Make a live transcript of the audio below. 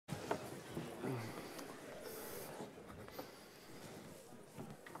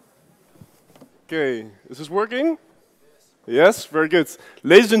Okay, is this working? Yes, very good.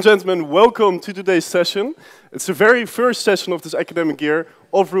 Ladies and gentlemen, welcome to today's session. It's the very first session of this academic year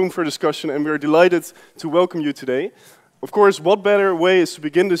of Room for Discussion, and we are delighted to welcome you today. Of course, what better way is to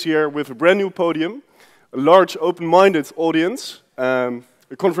begin this year with a brand new podium, a large open-minded audience, a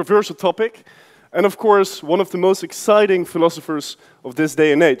controversial topic, and of course, one of the most exciting philosophers of this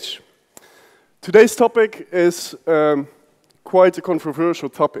day and age. Today's topic is quite a controversial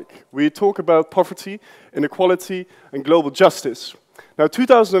topic. We talk about poverty, inequality, and global justice. Now,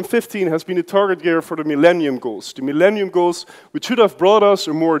 2015 has been a target year for the Millennium Goals. The Millennium Goals, which should have brought us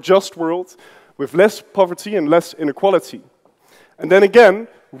a more just world with less poverty and less inequality. And then again,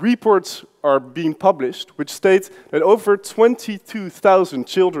 reports are being published which state that over 22,000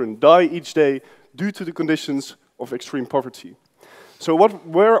 children die each day due to the conditions of extreme poverty. So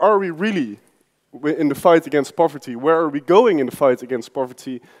where are we really in the fight against poverty? Where are we going in the fight against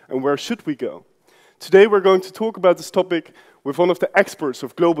poverty, and where should we go? Today we're going to talk about this topic with one of the experts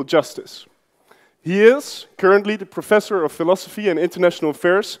of global justice. He is currently the professor of philosophy and international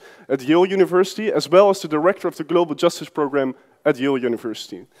affairs at Yale University, as well as the director of the Global Justice Program at Yale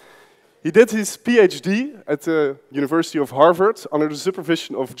University. He did his PhD at the University of Harvard under the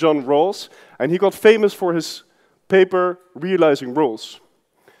supervision of John Rawls, and he got famous for his paper, Realizing Rawls.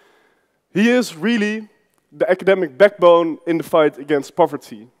 He is really the academic backbone in the fight against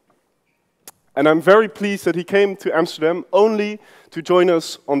poverty. And I'm very pleased that he came to Amsterdam only to join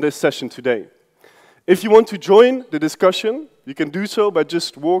us on this session today. If you want to join the discussion, you can do so by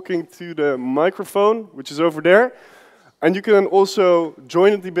just walking to the microphone, which is over there. And you can also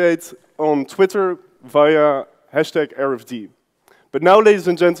join the debate on Twitter via #RFD. But now, ladies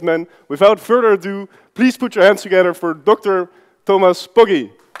and gentlemen, without further ado, please put your hands together for Dr. Thomas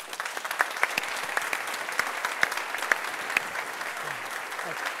Pogge.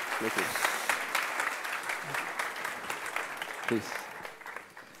 Thank you. Please.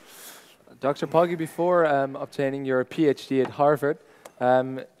 Dr. Pogge, before obtaining your PhD at Harvard,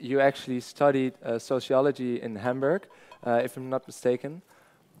 you actually studied sociology in Hamburg, if I'm not mistaken.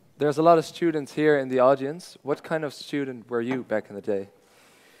 There's a lot of students here in the audience. What kind of student were you back in the day?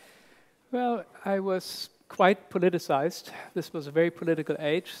 Well, I was quite politicized. This was a very political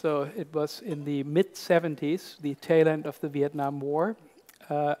age, so it was in the mid-70s, the tail end of the Vietnam War.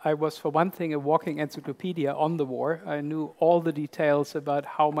 I was, for one thing, a walking encyclopedia on the war. I knew all the details about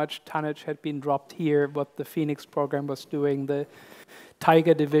how much tonnage had been dropped here, what the Phoenix program was doing, the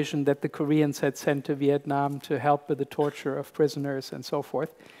Tiger division that the Koreans had sent to Vietnam to help with the torture of prisoners and so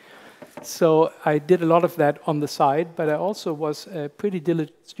forth. So I did a lot of that on the side, but I also was a pretty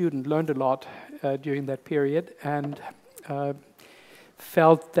diligent student, learned a lot during that period, and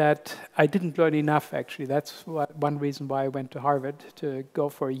felt that I didn't learn enough, actually. That's one reason why I went to Harvard, to go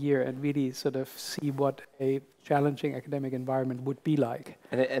for a year and really sort of see what a challenging academic environment would be like.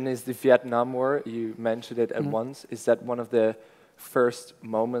 And is the Vietnam War, you mentioned it at once, is that one of the first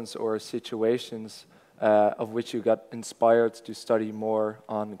moments or situations of which you got inspired to study more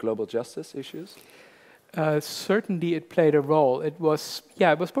on global justice issues? Certainly it played a role. It was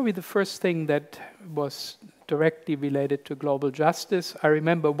probably the first thing that was directly related to global justice. I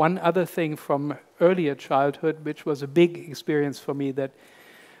remember one other thing from earlier childhood, which was a big experience for me that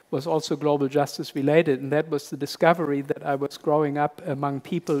was also global justice related, and that was the discovery that I was growing up among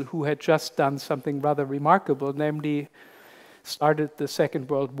people who had just done something rather remarkable, namely started the Second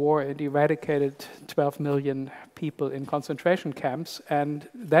World War and eradicated 12 million people in concentration camps. And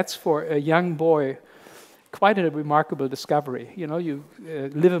that's, for a young boy, quite a remarkable discovery. You know, you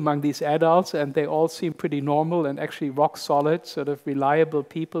live among these adults and they all seem pretty normal and actually rock solid, sort of reliable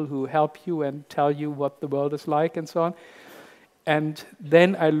people who help you and tell you what the world is like and so on. And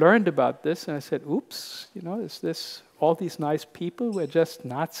then I learned about this and I said, oops, you know, is this all these nice people were just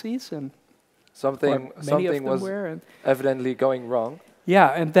Nazis? And something was evidently going wrong. Yeah,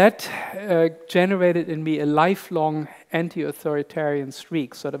 and that generated in me a lifelong anti-authoritarian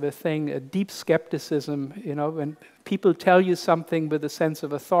streak, sort of a thing, a deep skepticism. You know, when people tell you something with a sense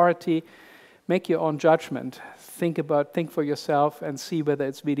of authority, make your own judgment. Think for yourself and see whether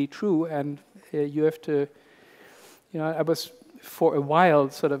it's really true. And you have to, you know, I was for a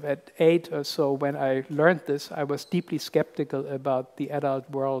while, sort of at 8 or so, when I learned this, I was deeply skeptical about the adult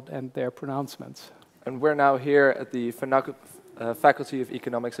world and their pronouncements. And we're now here at the Faculty of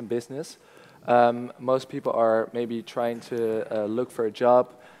Economics and Business. Most people are maybe trying to look for a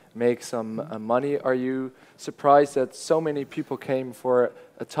job, make some money. Are you surprised that so many people came for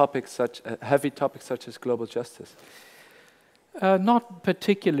a heavy topic such as global justice? Not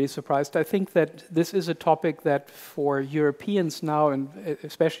particularly surprised. I think that this is a topic that for Europeans now, and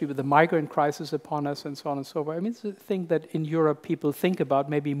especially with the migrant crisis upon us and so on and so forth, I mean, it's a thing that in Europe people think about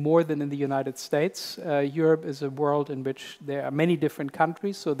maybe more than in the United States. Europe is a world in which there are many different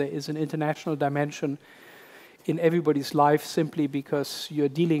countries, so there is an international dimension in everybody's life simply because you're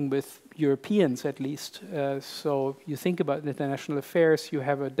dealing with Europeans at least. So you think about international affairs, you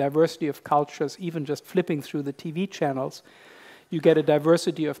have a diversity of cultures, even just flipping through the TV channels. You get a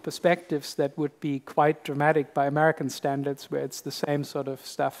diversity of perspectives that would be quite dramatic by American standards, where it's the same sort of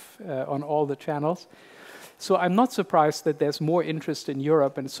stuff on all the channels. So I'm not surprised that there's more interest in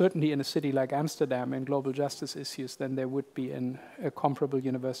Europe, and certainly in a city like Amsterdam, in global justice issues than there would be in a comparable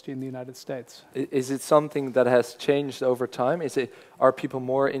university in the United States. Is it something that has changed over time? Are people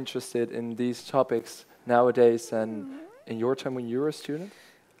more interested in these topics nowadays than in your time when you were a student?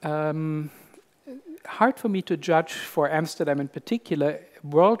 Hard for me to judge for Amsterdam in particular.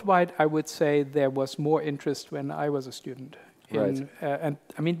 Worldwide, I would say there was more interest when I was a student. Right. And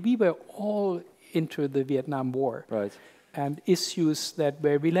I mean, we were all into the Vietnam War. Right. And issues that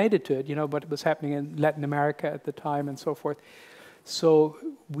were related to it, you know, what was happening in Latin America at the time and so forth. So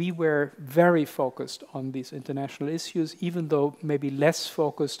we were very focused on these international issues, even though maybe less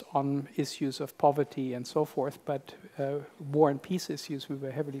focused on issues of poverty and so forth, but war and peace issues we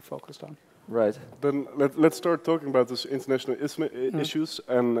were heavily focused on. Right. Then let's start talking about these international issues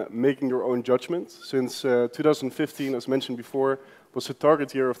and making your own judgment. Since 2015, as mentioned before, was the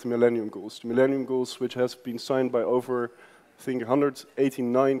target year of the Millennium Goals. The Millennium Goals, which has been signed by over, I think,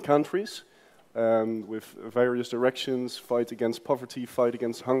 189 countries, with various directions: fight against poverty, fight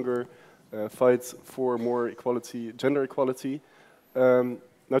against hunger, fight for more equality, gender equality.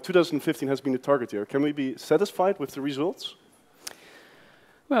 Now, 2015 has been the target year. Can we be satisfied with the results?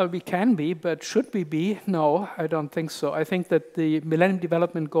 Well, we can be, but should we be? No, I don't think so. I think that the Millennium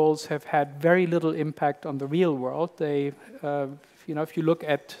Development Goals have had very little impact on the real world. They, you know, if you look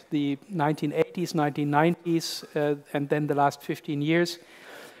at the 1980s, 1990s, and then the last 15 years,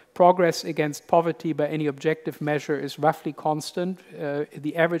 progress against poverty by any objective measure is roughly constant.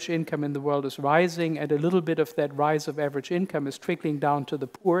 The average income in the world is rising, and a little bit of that rise of average income is trickling down to the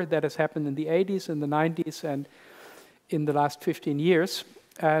poor. That has happened in the 80s, in the 90s, and in the last 15 years.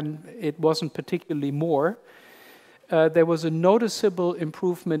 And it wasn't particularly more. There was a noticeable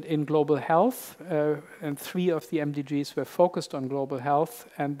improvement in global health, and 3 of the MDGs were focused on global health,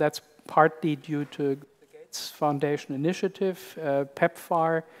 and that's partly due to the Gates Foundation initiative,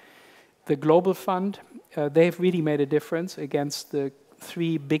 PEPFAR, the Global Fund. They've really made a difference against the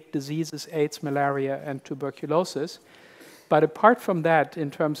 3 big diseases: AIDS, malaria, and tuberculosis. But apart from that, in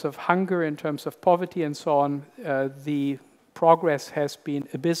terms of hunger, in terms of poverty and so on, the progress has been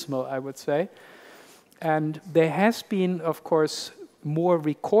abysmal, I would say. And there has been, of course, more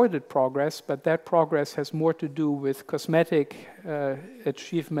recorded progress, but that progress has more to do with cosmetic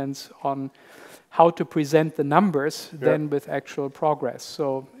achievements on how to present the numbers than with actual progress.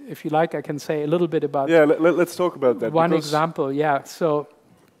 So if you like, I can say a little bit about... Yeah, let's talk about that. One example, yeah. So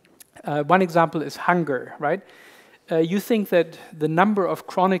one example is hunger, right? You think that the number of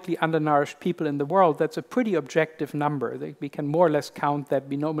chronically undernourished people in the world, that's a pretty objective number. We can more or less count that.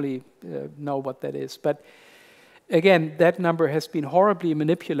 We normally know what that is. But again, that number has been horribly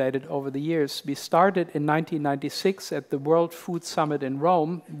manipulated over the years. We started in 1996 at the World Food Summit in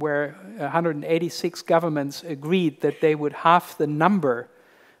Rome, where 186 governments agreed that they would halve the number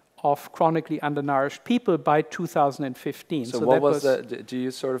of chronically undernourished people by 2015. So what was do you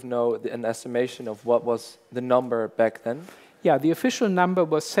sort of know an estimation of what was the number back then? Yeah, the official number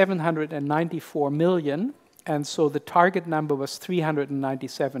was 794 million, and so the target number was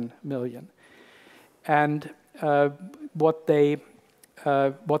 397 million. And what they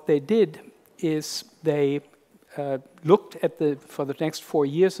did is they looked at for the next 4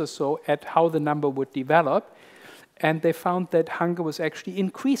 years or so at how the number would develop, and they found that hunger was actually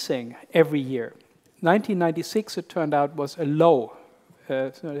increasing every year. 1996, it turned out, was a low.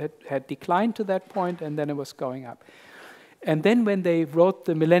 So it had declined to that point, and then it was going up. And then when they wrote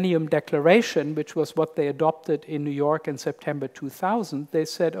the Millennium Declaration, which was what they adopted in New York in September 2000, they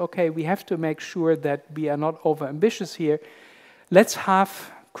said, okay, we have to make sure that we are not overambitious here. Let's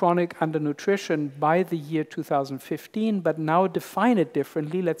halve chronic undernutrition by the year 2015, but now define it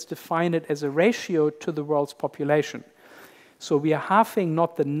differently. Let's define it as a ratio to the world's population. So we are halving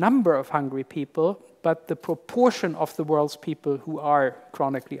not the number of hungry people, but the proportion of the world's people who are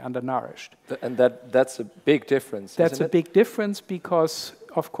chronically undernourished. And that's a big difference, That's a big difference because,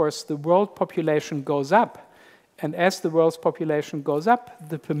 of course, the world population goes up. And as the world's population goes up,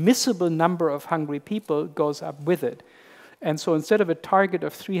 the permissible number of hungry people goes up with it. And so instead of a target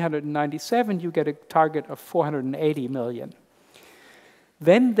of 397, you get a target of 480 million.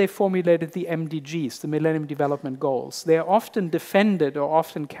 Then they formulated the MDGs, the Millennium Development Goals. They are often defended or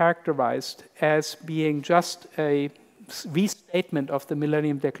often characterized as being just a restatement of the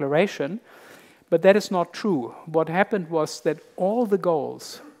Millennium Declaration, but that is not true. What happened was that all the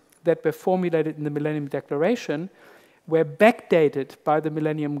goals that were formulated in the Millennium Declaration were backdated by the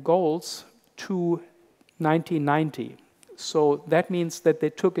Millennium Goals to 1990. So that means that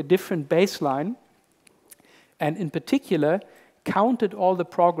they took a different baseline and in particular counted all the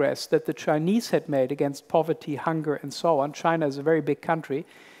progress that the Chinese had made against poverty, hunger, and so on. China is a very big country.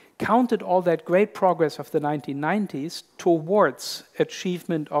 Counted all that great progress of the 1990s towards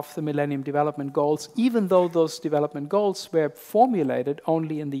achievement of the Millennium Development Goals, even though those development goals were formulated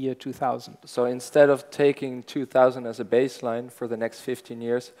only in the year 2000. So instead of taking 2000 as a baseline for the next 15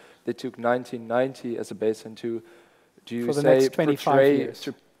 years, they took 1990 as a baseline to, do you say,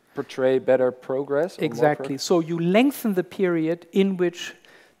 portray better progress? Exactly. So you lengthen the period in which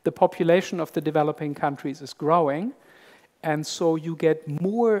the population of the developing countries is growing, and so you get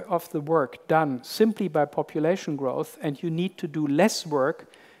more of the work done simply by population growth, and you need to do less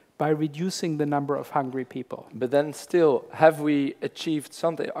work by reducing the number of hungry people. But then still, have we achieved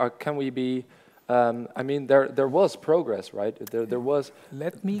something? Or can we be, I mean, there was progress, right? There was...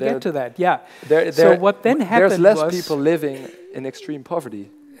 Let me get to that, yeah. So what then happened there's less people living in extreme poverty.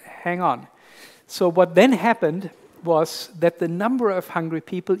 Hang on. So what then happened was that the number of hungry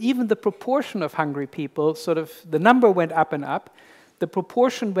people, even the proportion of hungry people, sort of the number went up and up. The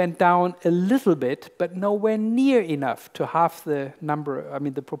proportion went down a little bit, but nowhere near enough to half the number, I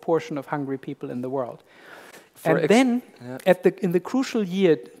mean, the proportion of hungry people in the world. And then, in the crucial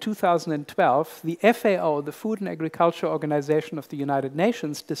year 2012, the FAO, the Food and Agriculture Organization of the United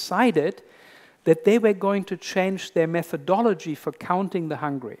Nations, decided that they were going to change their methodology for counting the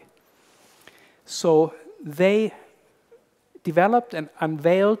hungry. So they developed and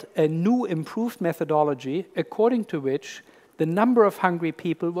unveiled a new improved methodology according to which the number of hungry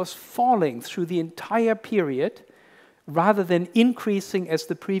people was falling through the entire period rather than increasing as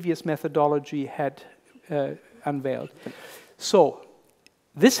the previous methodology had unveiled. So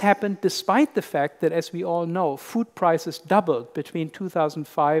this happened despite the fact that, as we all know, food prices doubled between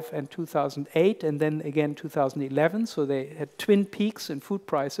 2005 and 2008 and then again 2011, so they had twin peaks in food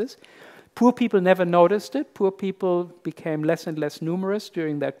prices. Poor people never noticed it. Poor people became less and less numerous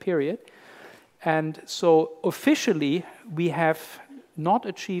during that period. And so officially, we have not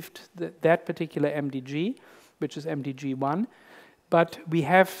achieved that particular MDG, which is MDG 1, but we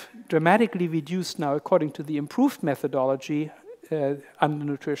have dramatically reduced now, according to the improved methodology,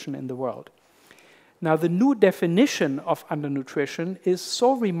 undernutrition in the world. Now, the new definition of undernutrition is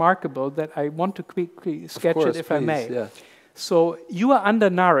so remarkable that I want to quickly sketch it, if I may. Yeah. So you are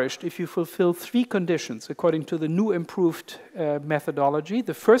undernourished if you fulfill 3 conditions according to the new improved methodology.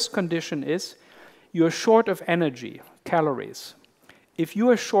 The first condition is you're short of energy, calories. If you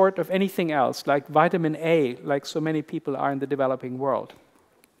are short of anything else, like vitamin A, like so many people are in the developing world,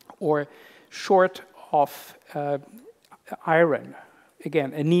 or short of iron,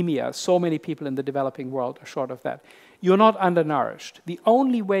 again, anemia, so many people in the developing world are short of that, you're not undernourished. The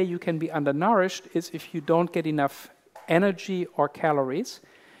only way you can be undernourished is if you don't get enough energy or calories,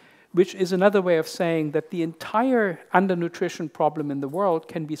 which is another way of saying that the entire undernutrition problem in the world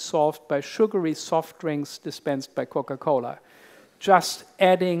can be solved by sugary soft drinks dispensed by Coca-Cola, just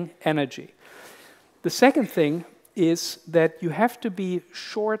adding energy. The second thing is that you have to be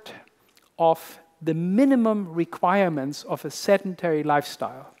short of the minimum requirements of a sedentary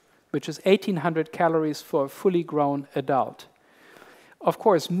lifestyle, which is 1,800 calories for a fully grown adult. Of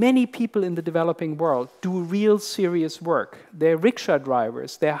course, many people in the developing world do real serious work. They're rickshaw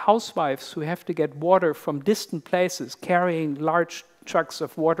drivers, they're housewives who have to get water from distant places, carrying large trucks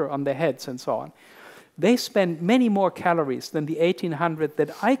of water on their heads and so on. They spend many more calories than the 1,800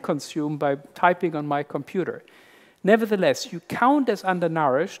 that I consume by typing on my computer. Nevertheless, you count as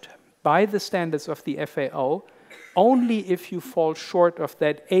undernourished by the standards of the FAO only if you fall short of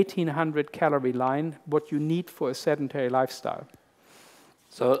that 1,800 calorie line, what you need for a sedentary lifestyle.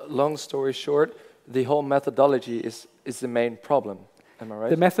 So, long story short, the whole methodology is the main problem. Am I right?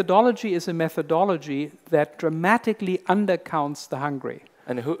 The methodology is a methodology that dramatically undercounts the hungry.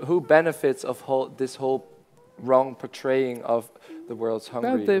 And who benefits of this whole wrong portraying of the world's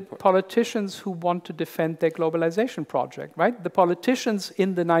hungry? Well, the politicians who want to defend their globalization project, right? The politicians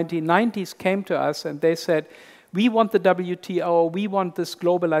in the 1990s came to us and they said, we want the WTO, we want this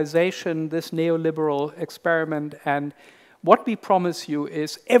globalization, this neoliberal experiment, and what we promise you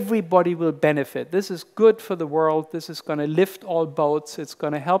is everybody will benefit. This is good for the world. This is going to lift all boats. It's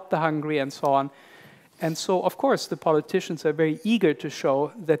going to help the hungry and so on. And so, of course, the politicians are very eager to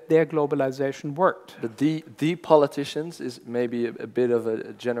show that their globalization worked. But the politicians is maybe a bit of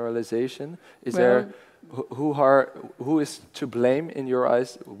a generalization. Is Well, there who is to blame in your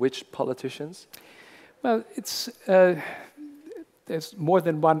eyes? Which politicians? Well, it's there's more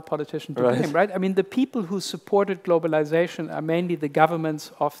than one politician to blame, right? I mean, the people who supported globalization are mainly the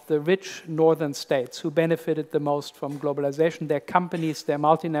governments of the rich northern states who benefited the most from globalization. Their companies, their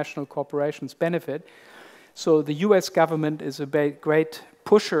multinational corporations benefit. So the US government is a great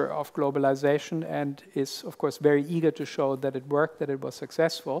pusher of globalization and is, of course, very eager to show that it worked, that it was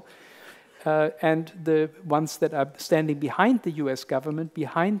successful. And the ones that are standing behind the US government,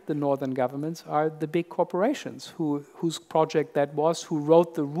 behind the northern governments, are the big corporations whose project that was, who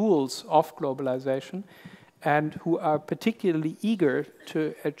wrote the rules of globalization, and who are particularly eager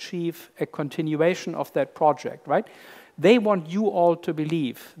to achieve a continuation of that project, right? They want you all to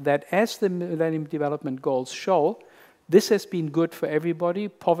believe that as the Millennium Development Goals show, this has been good for everybody.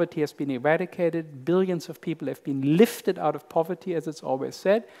 Poverty has been eradicated. Billions of people have been lifted out of poverty, as it's always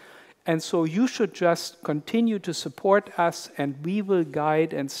said. And so you should just continue to support us, and we will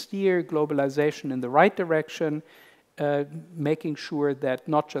guide and steer globalization in the right direction, making sure that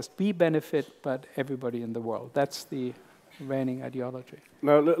not just we benefit, but everybody in the world. That's the reigning ideology.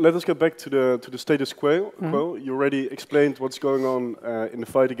 Now let us get back to the status quo. You already explained what's going on in the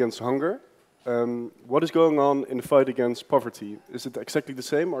fight against hunger. What is going on in the fight against poverty? Is it exactly the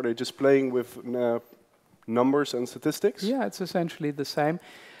same? Are they just playing with numbers and statistics? Yeah, it's essentially the same.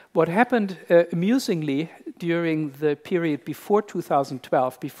 What happened, amusingly, during the period before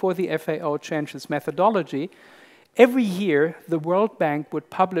 2012, before the FAO changed its methodology, every year the World Bank would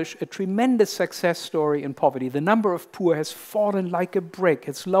publish a tremendous success story in poverty. The number of poor has fallen like a brick.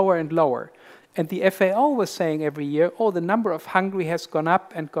 It's lower and lower. And the FAO was saying every year, oh, the number of hungry has gone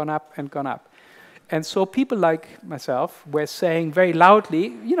up and gone up and gone up. And so people like myself were saying very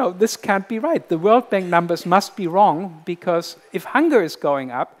loudly, you know, this can't be right. The World Bank numbers must be wrong, because if hunger is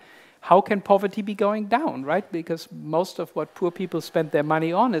going up, how can poverty be going down, right? Because most of what poor people spend their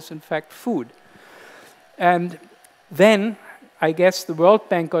money on is, in fact, food. And then, I guess, the World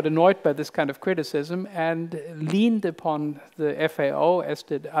Bank got annoyed by this kind of criticism and leaned upon the FAO, as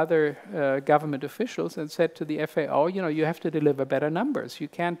did other government officials, and said to the FAO, you know, you have to deliver better numbers. You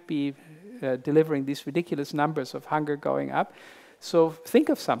can't be delivering these ridiculous numbers of hunger going up. So think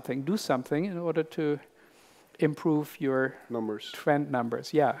of something, do something in order to improve your trend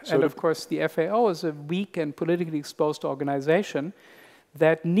numbers. Yeah, so and of course the FAO is a weak and politically exposed organization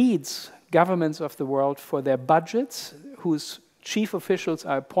that needs governments of the world for their budgets, whose chief officials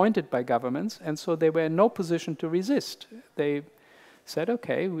are appointed by governments, and so they were in no position to resist. They said,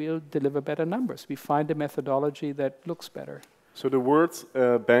 okay, we'll deliver better numbers. We find a methodology that looks better. So the World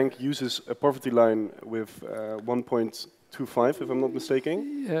Bank uses a poverty line with 1.25, if I'm not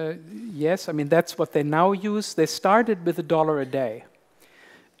mistaken? Yes, I mean, that's what they now use. They started with $1 a day.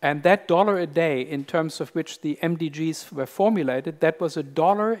 And that $1 a day, in terms of which the MDGs were formulated, that was $1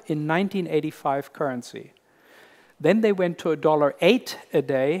 in 1985 currency. Then they went to $1.08 a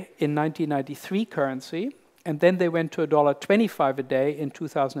day in 1993 currency, and then they went to $1.25 a day in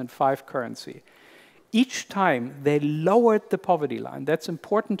 2005 currency. Each time they lowered the poverty line. That's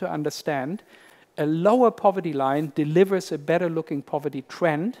important to understand. A lower poverty line delivers a better looking poverty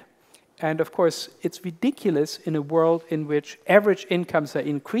trend. And of course, it's ridiculous in a world in which average incomes are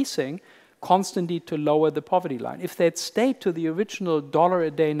increasing constantly to lower the poverty line. If they'd stayed to the original $1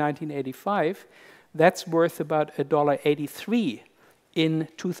 a day in 1985, that's worth about $1.83 in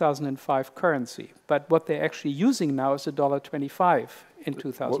 2005 currency. But what they're actually using now is $1.25 in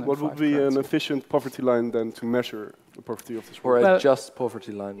 2005 What would be currency. an efficient poverty line then to measure the poverty of this Or world? a just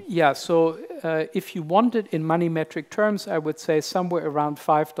poverty line? Yeah, so if you want it in money metric terms, I would say somewhere around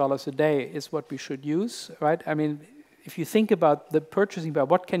 $5 a day is what we should use, right? I mean, if you think about the purchasing power,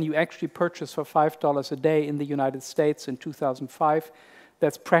 what can you actually purchase for $5 a day in the United States in 2005?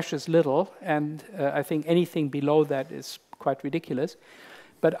 That's precious little, and I think anything below that is quite ridiculous.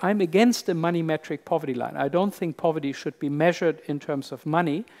 But I'm against a money metric poverty line. I don't think poverty should be measured in terms of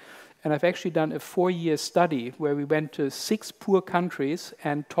money. And I've actually done a 4-year study where we went to 6 poor countries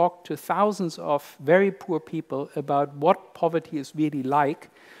and talked to thousands of very poor people about what poverty is really like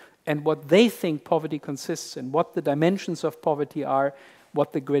and what they think poverty consists in, what the dimensions of poverty are,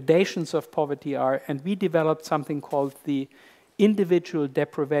 what the gradations of poverty are. And we developed something called the Individual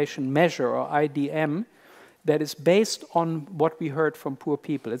Deprivation Measure, or IDM, that is based on what we heard from poor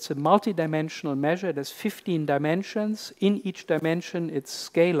people. It's a multidimensional measure. It has 15 dimensions. In each dimension, it's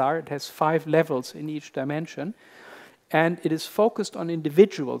scalar. It has 5 levels in each dimension. And it is focused on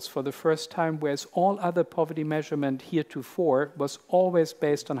individuals for the first time, whereas all other poverty measurement heretofore was always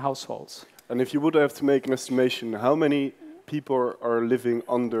based on households. And if you would have to make an estimation, how many people are living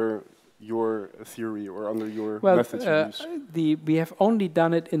under your theory or under your methods you use? We have only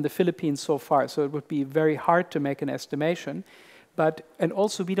done it in the Philippines so far, so it would be very hard to make an estimation. And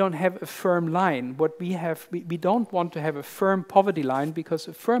also we don't have a firm line. What we have, we don't want to have a firm poverty line, because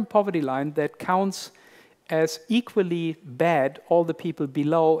a firm poverty line that counts as equally bad all the people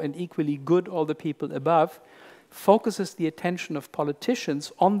below and equally good all the people above focuses the attention of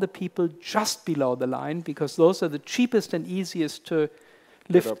politicians on the people just below the line, because those are the cheapest and easiest to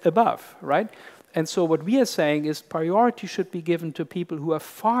lift above, right? And so what we are saying is priority should be given to people who are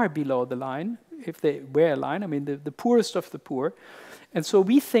far below the line, if they were a line, I mean the poorest of the poor. And so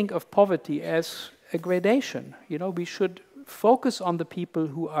we think of poverty as a gradation. You know, we should focus on the people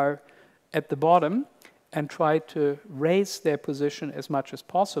who are at the bottom and try to raise their position as much as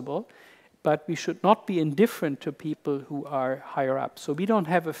possible. But we should not be indifferent to people who are higher up. So we don't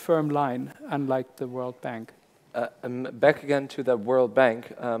have a firm line, unlike the World Bank. Back again to the World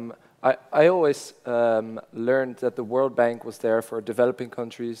Bank. I always learned that the World Bank was there for developing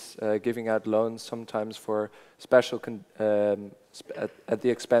countries, giving out loans, sometimes for special at the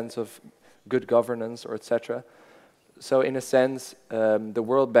expense of good governance or etc. So in a sense, the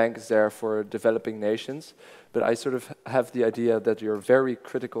World Bank is there for developing nations, but I sort of have the idea that you're very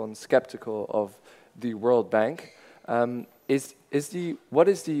critical and skeptical of the World Bank. What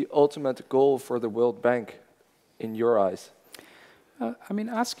is the ultimate goal for the World Bank in your eyes? I mean,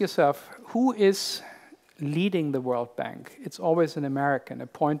 ask yourself, who is leading the World Bank? It's always an American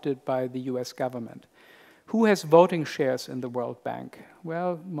appointed by the US government. Who has voting shares in the World Bank?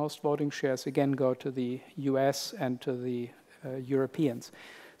 Well, most voting shares again go to the US and to the Europeans.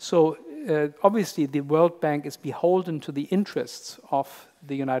 So obviously the World Bank is beholden to the interests of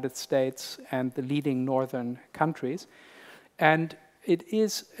the United States and the leading northern countries. And it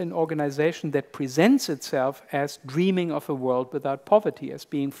is an organization that presents itself as dreaming of a world without poverty, as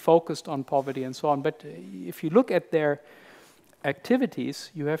being focused on poverty and so on. But if you look at their activities,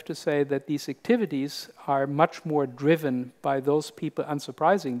 you have to say that these activities are much more driven by those people,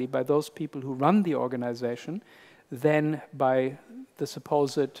 unsurprisingly, by those people who run the organization than by the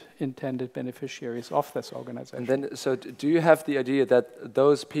supposed intended beneficiaries of this organization. And then, so do you have the idea that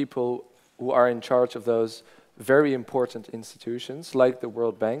those people who are in charge of those very important institutions, like the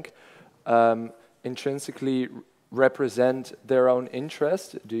World Bank, intrinsically represent their own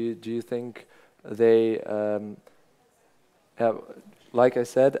interest? Do you think they, like I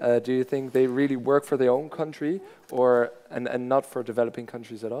said, do you think they really work for their own country, or and not for developing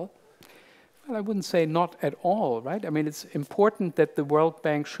countries at all? Well, I wouldn't say not at all, right? I mean, it's important that the World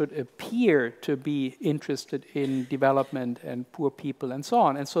Bank should appear to be interested in development and poor people and so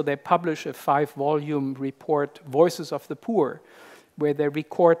on. And so they publish a 5-volume report, Voices of the Poor, where they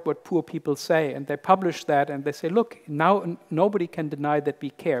record what poor people say. And they publish that and they say, look, now nobody can deny that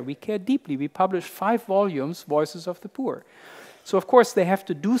we care. We care deeply. We publish 5 volumes, Voices of the Poor. So, of course, they have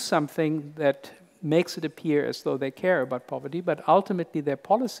to do something that makes it appear as though they care about poverty, but ultimately their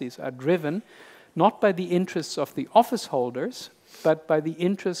policies are driven not by the interests of the office holders, but by the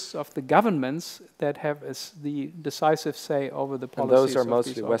interests of the governments that have the decisive say over the policies. And those are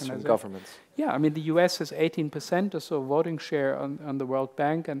mostly Western governments. Yeah, I mean, the US has 18% or so voting share on the World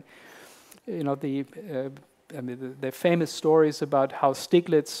Bank, and you know the famous stories about how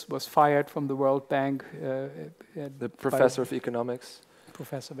Stiglitz was fired from the World Bank. The professor of economics.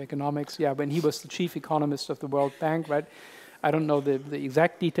 Professor of economics, yeah, when he was the chief economist of the World Bank, right? I don't know the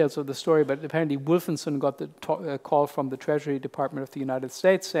exact details of the story, but apparently Wolfensohn got the call from the Treasury Department of the United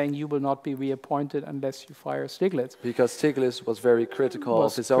States saying you will not be reappointed unless you fire Stiglitz. Because Stiglitz was very critical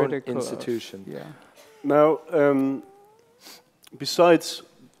of his own institution. Yeah. Now, besides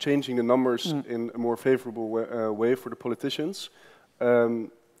changing the numbers in a more favorable way for the politicians,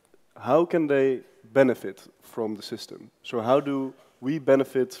 how can they benefit from the system? So how do we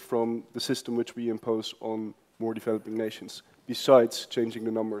benefit from the system which we impose on more developing nations, besides changing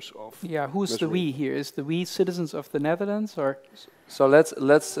the numbers of? Yeah, who's the we here? Is the we citizens of the Netherlands, or? So let's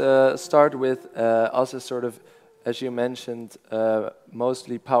start with us as sort of, as you mentioned,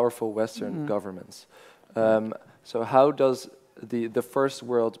 mostly powerful Western governments. So how does the first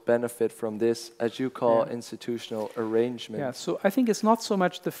world benefit from this, as you call, institutional arrangement? Yeah, so I think it's not so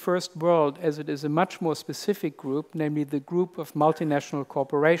much the first world as it is a much more specific group, namely the group of multinational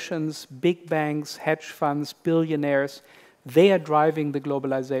corporations, big banks, hedge funds, billionaires. They are driving the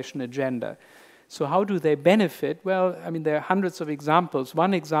globalization agenda. So how do they benefit? Well, I mean, there are hundreds of examples.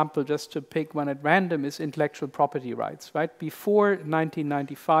 One example, just to pick one at random, is intellectual property rights, right? Before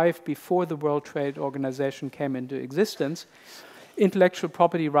 1995, before the World Trade Organization came into existence, intellectual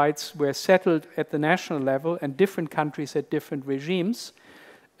property rights were settled at the national level, and different countries had different regimes.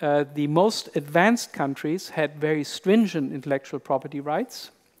 The most advanced countries had very stringent intellectual property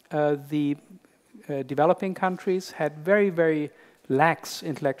rights. The developing countries had very, very lax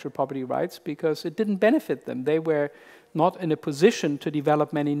intellectual property rights because it didn't benefit them. They were not in a position to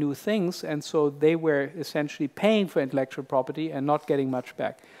develop many new things, and so they were essentially paying for intellectual property and not getting much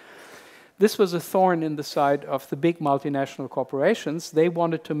back. This was a thorn in the side of the big multinational corporations. They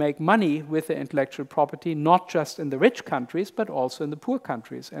wanted to make money with the intellectual property, not just in the rich countries, but also in the poor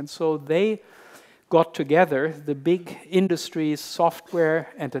countries. And so they got together, the big industries, software,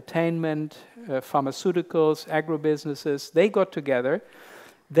 entertainment, pharmaceuticals, agribusinesses, they got together.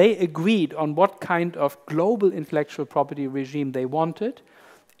 They agreed on what kind of global intellectual property regime they wanted,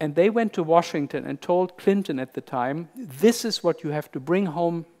 and they went to Washington and told Clinton at the time, this is what you have to bring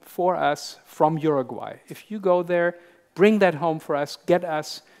home for us from Uruguay. If you go there, bring that home for us, get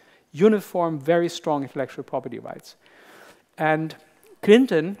us uniform, very strong intellectual property rights. And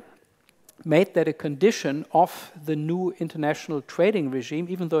Clinton made that a condition of the new international trading regime,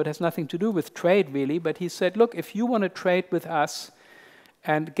 even though it has nothing to do with trade really, but he said, look, if you want to trade with us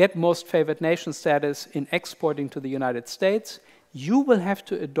and get most favored nation status in exporting to the United States, you will have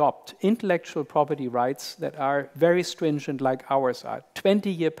to adopt intellectual property rights that are very stringent like ours are.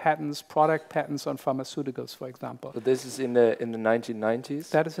 20-year patents, product patents on pharmaceuticals, for example. But this is in the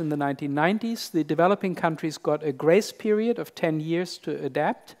 1990s? That is in the 1990s. The developing countries got a grace period of 10 years to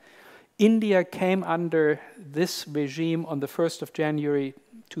adapt. India came under this regime on the 1st of January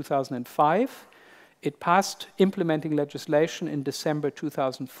 2005. It passed implementing legislation in December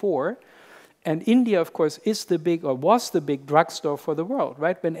 2004. And India, of course, is the big, or was the big drugstore for the world,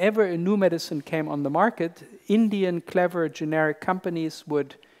 right? Whenever a new medicine came on the market, Indian clever generic companies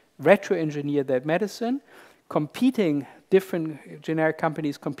would retro-engineer that medicine, different generic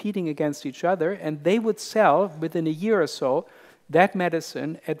companies competing against each other, and they would sell within a year or so that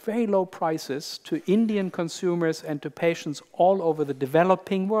medicine at very low prices to Indian consumers and to patients all over the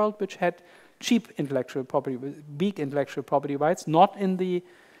developing world, which had cheap intellectual property, weak intellectual property rights, not in the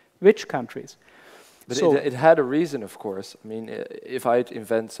rich countries. But so it had a reason, of course. I mean, if I'd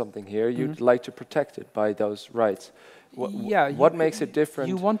invent something here, you'd like to protect it by those rights. What makes it different?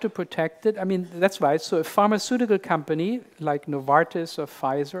 You want to protect it. I mean, that's right. So a pharmaceutical company like Novartis or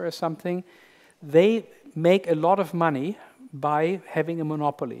Pfizer or something, they make a lot of money by having a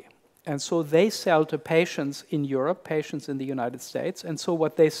monopoly. And so they sell to patients in Europe, patients in the United States. And so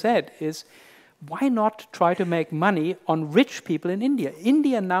what they said is, why not try to make money on rich people in India?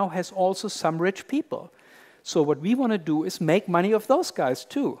 India now has also some rich people. So what we want to do is make money of those guys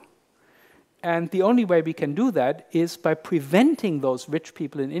too. And the only way we can do that is by preventing those rich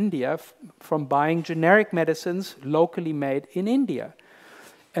people in India from buying generic medicines locally made in India.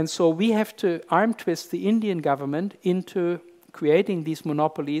 And so we have to arm twist the Indian government into creating these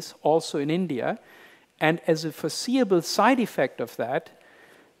monopolies also in India. And as a foreseeable side effect of that,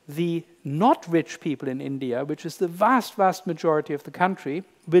 the not rich people in India, which is the vast, vast majority of the country,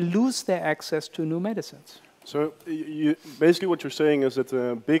 will lose their access to new medicines. So basically what you're saying is that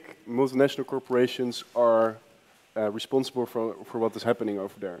big multinational corporations are responsible for what is happening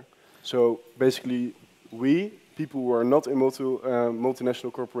over there. So basically people who are not in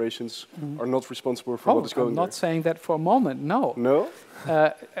multinational corporations are not responsible for what is going on. I'm not saying that for a moment, no. No?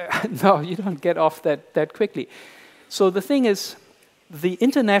 No, you don't get off that quickly. So the thing is, the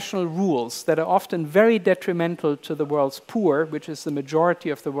international rules that are often very detrimental to the world's poor, which is the majority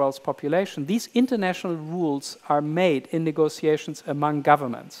of the world's population, these international rules are made in negotiations among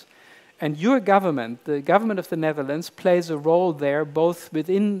governments. And your government, the government of the Netherlands, plays a role there, both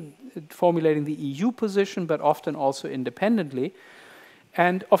within formulating the EU position, but often also independently.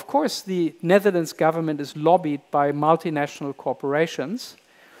 And of course, the Netherlands government is lobbied by multinational corporations.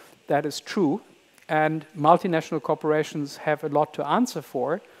 That is true. And multinational corporations have a lot to answer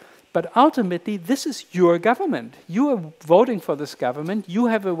for. But ultimately, this is your government. You are voting for this government. You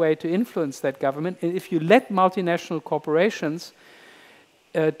have a way to influence that government. And if you let multinational corporations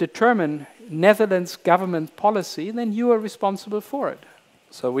determine Netherlands government policy, then you are responsible for it.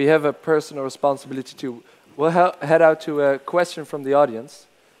 So we have a personal responsibility to We'll head out to a question from the audience.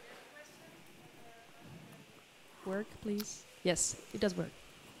 Work, please. Yes, it does work.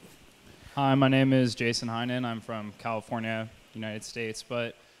 Hi, my name is Jason Heinen. I'm from California, United States.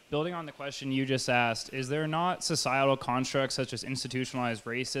 But building on the question you just asked, is there not societal constructs such as institutionalized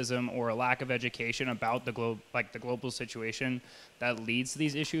racism or a lack of education about the global situation that leads to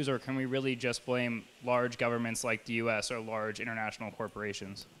these issues, or can we really just blame large governments like the US or large international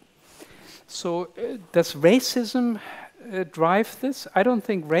corporations? So does racism drive this? I don't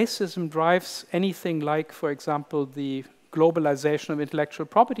think racism drives anything like, for example, the globalization of intellectual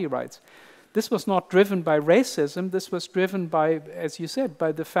property rights. This was not driven by racism. This was driven by, as you said,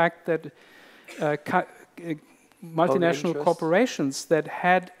 by the fact that multinational corporations that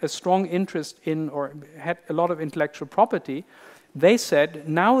had a strong interest in or had a lot of intellectual property, they said,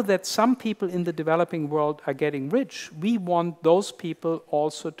 now that some people in the developing world are getting rich, we want those people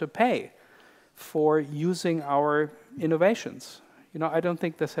also to pay for using our innovations. You know, I don't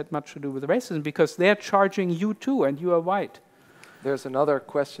think this had much to do with racism because they're charging you too, and you are white. There's another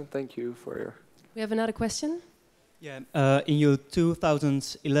question. Thank you for your... We have another question. Yeah, in your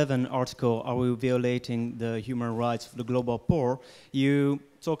 2011 article, Are We Violating the Human Rights of the Global Poor? You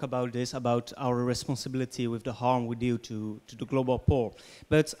talk about this, about our responsibility with the harm we do to the global poor.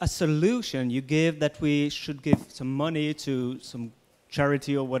 But a solution you give that we should give some money to some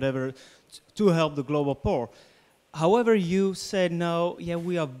charity or whatever to help the global poor. However, you said now, yeah,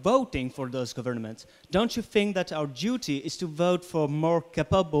 we are voting for those governments. Don't you think that our duty is to vote for more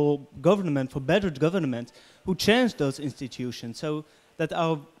capable government, for better government, who change those institutions, so that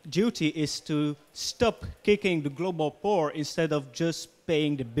our duty is to stop kicking the global poor instead of just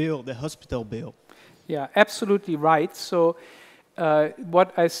paying the bill, the hospital bill? Yeah, absolutely right. So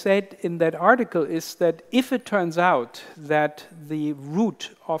what I said in that article is that if it turns out that the route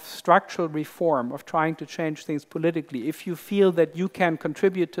of structural reform, of trying to change things politically, if you feel that you can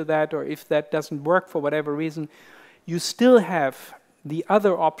contribute to that, or if that doesn't work for whatever reason, you still have the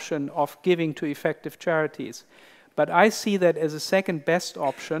other option of giving to effective charities. But I see that as a second best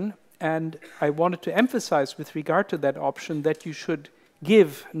option, and I wanted to emphasize with regard to that option that you should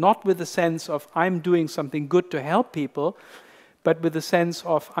give not with the sense of I'm doing something good to help people, but with the sense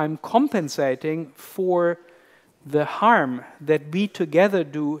of I'm compensating for the harm that we together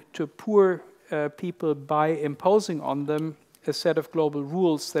do to poor people by imposing on them a set of global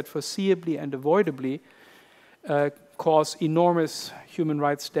rules that foreseeably and avoidably cause enormous human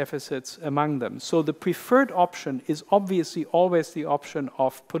rights deficits among them. So the preferred option is obviously always the option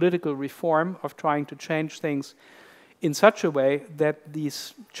of political reform, of trying to change things in such a way that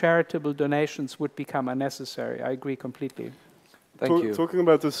these charitable donations would become unnecessary. I agree completely. Thank you. Talking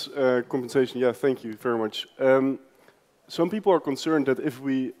about this compensation, yeah, thank you very much. Some people are concerned that if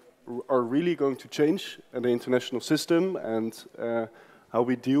we are really going to change the international system and how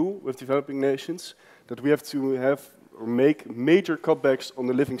we deal with developing nations, that we have to have or make major cutbacks on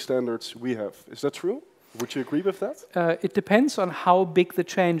the living standards we have. Is that true? Would you agree with that? It depends on how big the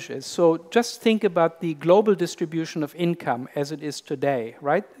change is. So just think about the global distribution of income as it is today,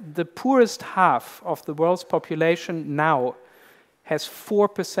 right? The poorest half of the world's population now has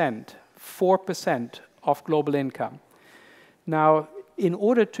 4% of global income. Now, in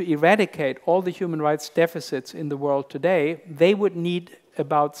order to eradicate all the human rights deficits in the world today, they would need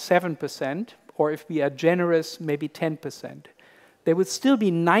about 7%, or if we are generous, maybe 10%. There would still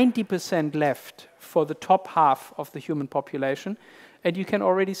be 90% left for the top half of the human population. And you can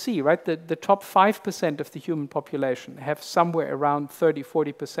already see, right, the top 5% of the human population have somewhere around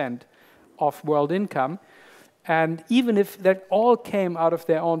 30–40% of world income. And even if that all came out of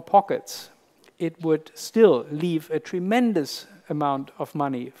their own pockets, it would still leave a tremendous amount of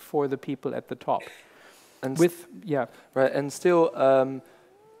money for the people at the top. And right, and still,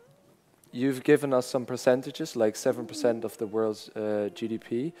 you've given us some percentages, like 7% of the world's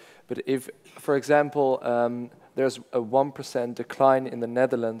GDP. But if, for example, there's a 1% decline in the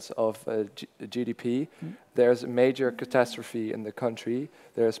Netherlands of GDP, there's a major catastrophe in the country.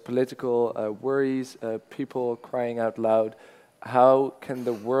 There's political worries, people crying out loud. How can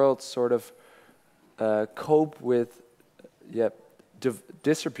the world sort of cope with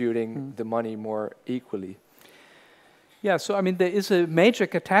distributing the money more equally? Yeah, so I mean, there is a major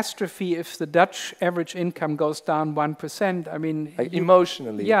catastrophe if the Dutch average income goes down 1%. I mean, like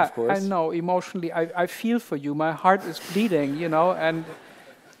emotionally, of course. I know, emotionally, I feel for you. My heart is bleeding, you know.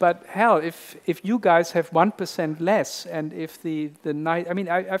 But hell, if you guys have 1% less, and if I mean,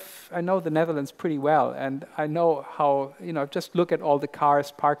 I know the Netherlands pretty well, and I know how, you know, just look at all the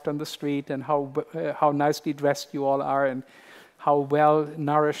cars parked on the street and how nicely dressed you all are, and how well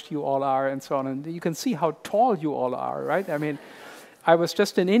nourished you all are and so on. And you can see how tall you all are, right? I mean, I was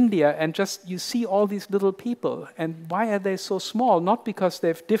just in India, and just you see all these little people, and why are they so small? Not because they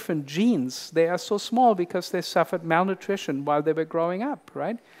have different genes. They are so small because they suffered malnutrition while they were growing up,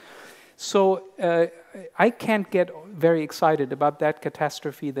 right? So I can't get very excited about that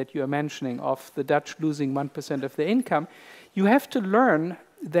catastrophe that you are mentioning of the Dutch losing 1% of their income. You have to learn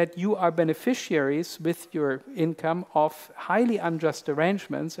that you are beneficiaries with your income of highly unjust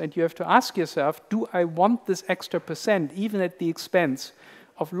arrangements, and you have to ask yourself, do I want this extra percent, even at the expense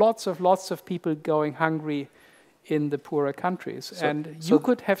of lots of people going hungry in the poorer countries? So you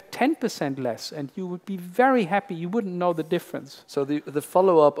could have 10% less, and you would be very happy. You wouldn't know the difference. So the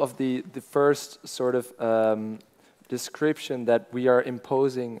follow-up of the first sort of description that we are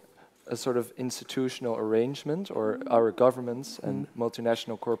imposing a sort of institutional arrangement, or our governments and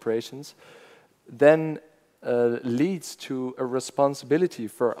multinational corporations, then leads to a responsibility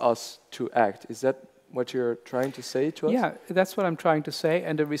for us to act. Is that what you're trying to say to us? Yeah, that's what I'm trying to say.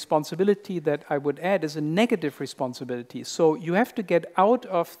 And a responsibility that I would add is a negative responsibility. So you have to get out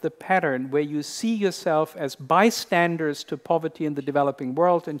of the pattern where you see yourself as bystanders to poverty in the developing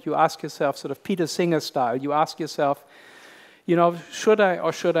world, and you ask yourself, sort of Peter Singer style, you ask yourself, you know, should I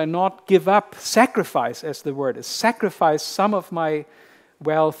or should I not give up, sacrifice, as the word is, sacrifice some of my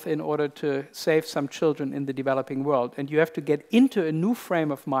wealth in order to save some children in the developing world? And you have to get into a new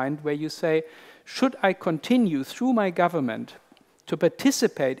frame of mind where you say, should I continue through my government to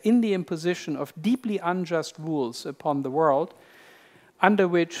participate in the imposition of deeply unjust rules upon the world, under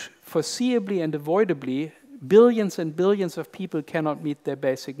which foreseeably and avoidably billions and billions of people cannot meet their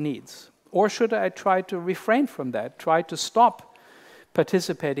basic needs? Or should I try to refrain from that, try to stop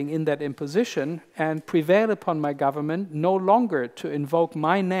participating in that imposition and prevail upon my government no longer to invoke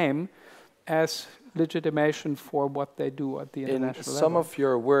my name as legitimation for what they do at the international level? In some of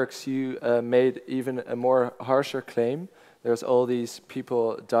your works, you made even a more harsher claim. There's all these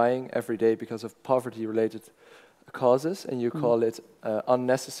people dying every day because of poverty-related causes, and you call it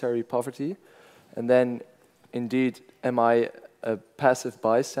unnecessary poverty. And then, indeed, am I a passive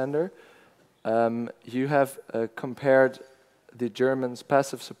bystander? You have compared the Germans'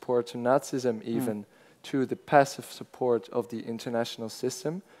 passive support to Nazism even to the passive support of the international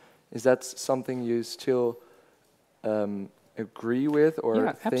system. Is that something you still agree with or think?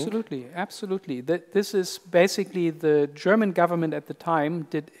 Yeah, absolutely, absolutely. This is basically the German government at the time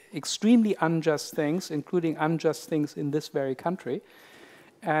did extremely unjust things, including unjust things in this very country.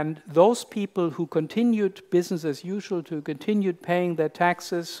 And those people who continued business as usual, who continued paying their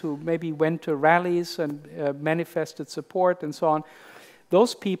taxes, who maybe went to rallies and manifested support and so on,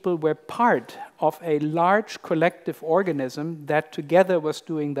 those people were part of a large collective organism that together was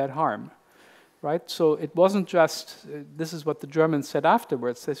doing that harm, right? So it wasn't just, this is what the Germans said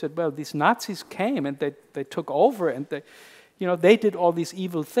afterwards. They said, well, these Nazis came and they took over and they did all these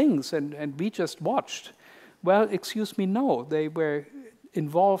evil things and we just watched. Well, excuse me, no, they were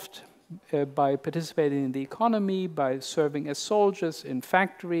involved by participating in the economy, by serving as soldiers in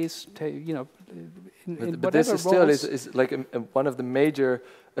factories, in but this is still is like one of the major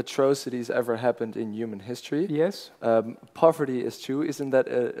atrocities ever happened in human history. Yes. Poverty is too. Isn't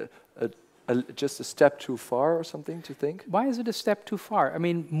that just a step too far or something to think? Why is it a step too far? I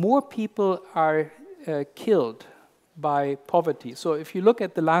mean, more people are killed by poverty. So if you look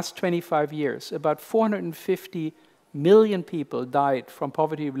at the last 25 years, about 450 million people died from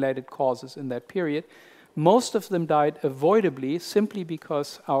poverty-related causes in that period. Most of them died avoidably simply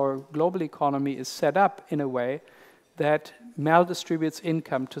because our global economy is set up in a way that maldistributes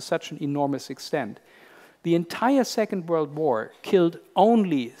income to such an enormous extent. The entire Second World War killed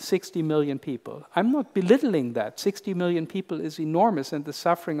only 60 million people. I'm not belittling that. 60 million people is enormous, and the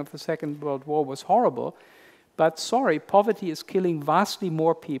suffering of the Second World War was horrible. But sorry, poverty is killing vastly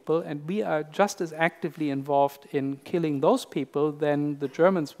more people, and we are just as actively involved in killing those people than the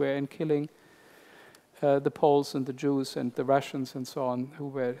Germans were in killing the Poles and the Jews and the Russians and so on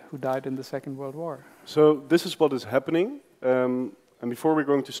who died in the Second World War. So this is what is happening. And before we're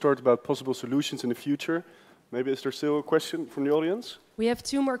going to start about possible solutions in the future, maybe is there still a question from the audience? We have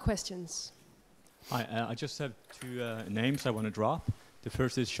 2 more questions. Hi, I just have 2 names I want to drop. The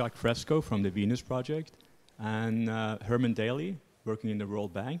first is Jacques Fresco from the Venus Project. And Herman Daly, working in the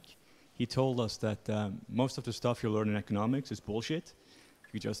World Bank, he told us that most of the stuff you learn in economics is bullshit.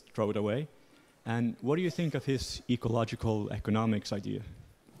 You just throw it away. And what do you think of his ecological economics idea?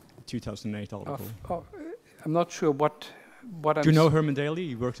 2008 article. I'm not sure what I'm... Do you know Herman Daly?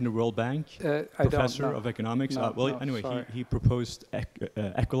 He worked in the World Bank, professor don't know. of economics. No, Anyway, he proposed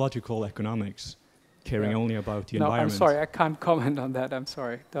ecological economics. caring only about the No, environment. I'm sorry, I can't comment on that. I'm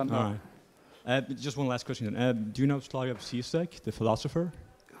sorry, don't know. All right. Just one last question then. Do you know Slavoj Žižek, the philosopher?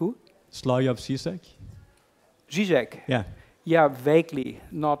 Who? Slavoj Žižek? Zizek. Yeah. Yeah, vaguely,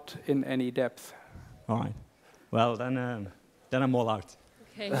 not in any depth. All right. Well, then I'm all out.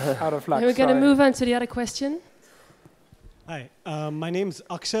 Okay. Out of luck. We're going to sorry. move on to the other question. Hi, my name's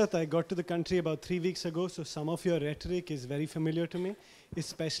Akshat. I got to the country about 3 weeks ago, so some of your rhetoric is very familiar to me,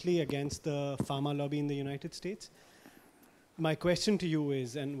 especially against the pharma lobby in the United States. My question to you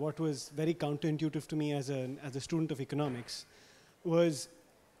is, and what was very counterintuitive to me as a student of economics, was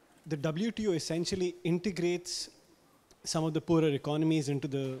the WTO essentially integrates some of the poorer economies into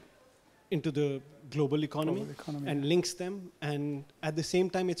the global economy, and links them. And at the same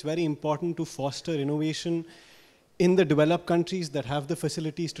time, it's very important to foster innovation in the developed countries that have the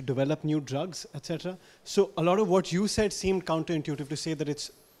facilities to develop new drugs, etc. So a lot of what you said seemed counterintuitive to say that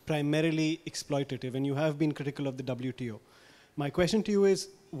it's primarily exploitative, and you have been critical of the WTO. My question to you is,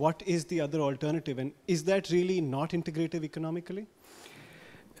 what is the other alternative, and is that really not integrative economically?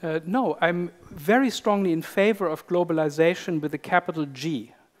 No, I'm very strongly in favor of globalization with a capital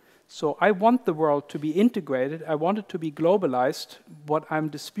G. So I want the world to be integrated. I want it to be globalized. What I'm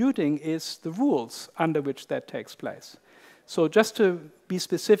disputing is the rules under which that takes place. So just to be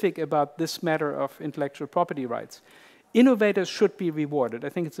specific about this matter of intellectual property rights, innovators should be rewarded. I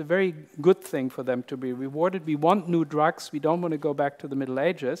think it's a very good thing for them to be rewarded. We want new drugs. We don't want to go back to the Middle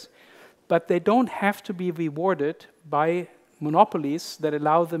Ages. But they don't have to be rewarded by monopolies that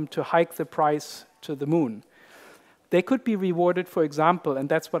allow them to hike the price to the moon. They could be rewarded, for example, and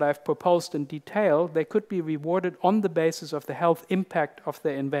that's what I've proposed in detail, they could be rewarded on the basis of the health impact of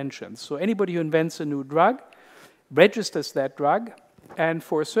their inventions. So anybody who invents a new drug registers that drug, and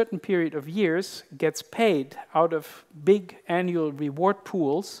for a certain period of years gets paid out of big annual reward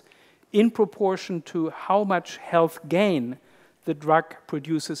pools in proportion to how much health gain the drug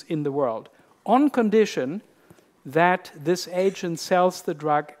produces in the world, on condition that this agent sells the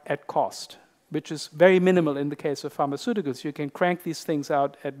drug at cost, which is very minimal in the case of pharmaceuticals. You can crank these things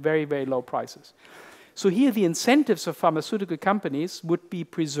out at very, very low prices. So here the incentives of pharmaceutical companies would be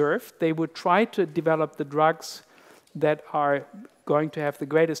preserved. They would try to develop the drugs that are going to have the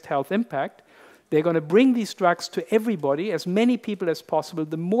greatest health impact. They're going to bring these drugs to everybody, as many people as possible.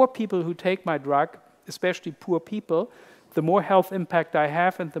 The more people who take my drug, especially poor people, the more health impact I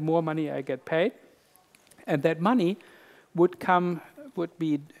have and the more money I get paid. And that money would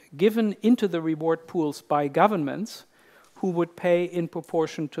be given into the reward pools by governments who would pay in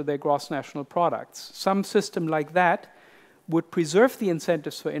proportion to their gross national products. Some system like that would preserve the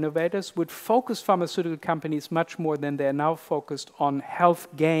incentives for innovators, would focus pharmaceutical companies much more than they're now focused on health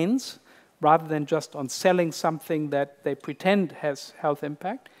gains, rather than just on selling something that they pretend has health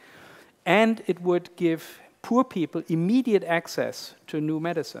impact. And it would give poor people immediate access to new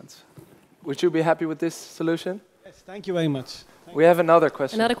medicines. Would you be happy with this solution? Yes, thank you very much. We have another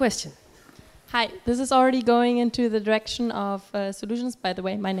question. Another question. Hi, this is already going into the direction of solutions. By the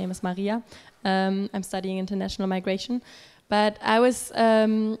way, my name is Maria. I'm studying international migration. But I was,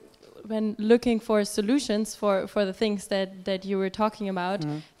 when looking for solutions for the things that you were talking about,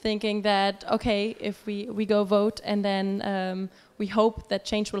 thinking that, okay, if we go vote and then we hope that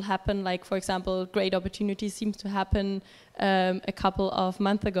change will happen, like, for example, great opportunity seems to happen a couple of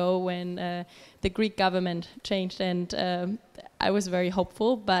months ago when the Greek government changed, and I was very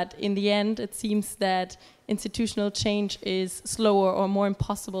hopeful, but in the end it seems that institutional change is slower or more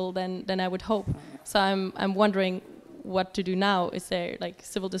impossible than I would hope. So I'm wondering what to do now. Is there like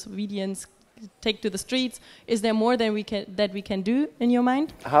civil disobedience, take to the streets? Is there more than we can do in your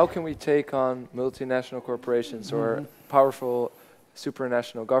mind? How can we take on multinational corporations or powerful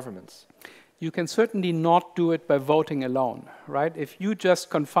supranational governments? You can certainly not do it by voting alone, right? If you just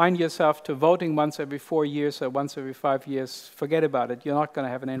confine yourself to voting once every 4 years or once every 5 years, forget about it. You're not going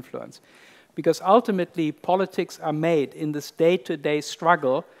to have an influence. Because ultimately, politics are made in this day-to-day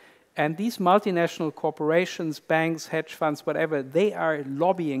struggle, and these multinational corporations, banks, hedge funds, whatever, they are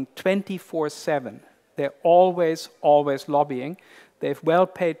lobbying 24/7. They're always lobbying. They have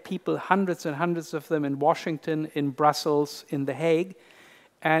well-paid people, hundreds and hundreds of them in Washington, in Brussels, in The Hague.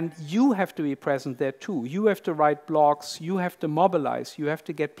 And you have to be present there too. You have to write blogs, you have to mobilize, you have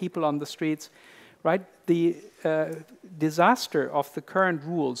to get people on the streets, right? The disaster of the current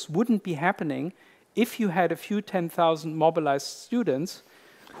rules wouldn't be happening if you had a few 10,000 mobilized students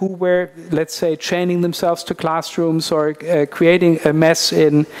who were, let's say, chaining themselves to classrooms or creating a mess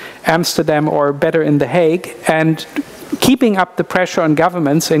in Amsterdam or better in The Hague and keeping up the pressure on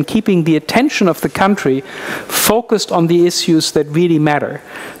governments and keeping the attention of the country focused on the issues that really matter.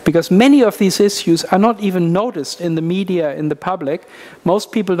 Because many of these issues are not even noticed in the media, in the public.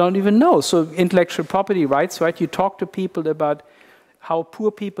 Most people don't even know. So intellectual property rights, right? You talk to people about how poor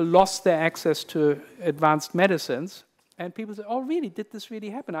people lost their access to advanced medicines, and people say, oh, really, did this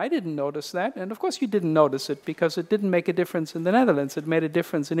really happen? I didn't notice that. And of course you didn't notice it because it didn't make a difference in the Netherlands. It made a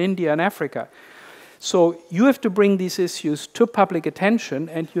difference in India and Africa. So you have to bring these issues to public attention,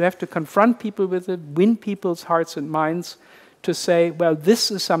 and you have to confront people with it, win people's hearts and minds to say, well, this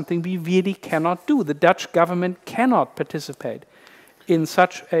is something we really cannot do. The Dutch government cannot participate in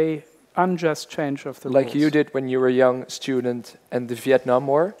such a unjust change of the rules. Like you did when you were a young student and the Vietnam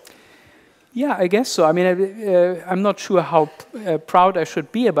War? Yeah, I guess so. I mean, I'm not sure how proud I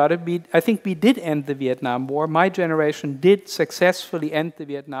should be about it. I think we did end the Vietnam War. My generation did successfully end the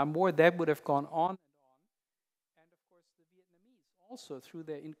Vietnam War. That would have gone on and on. And of course, the Vietnamese also, through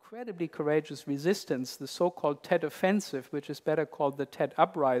their incredibly courageous resistance, the so-called Tet Offensive, which is better called the Tet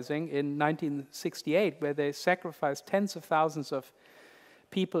Uprising in 1968, where they sacrificed tens of thousands of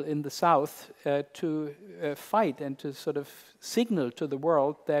people in the South to fight and to sort of signal to the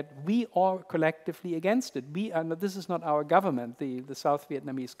world that we are collectively against it. This is not our government, the South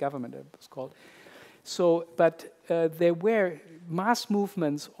Vietnamese government it was called. So, but there were mass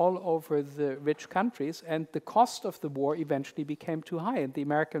movements all over the rich countries, and the cost of the war eventually became too high. And the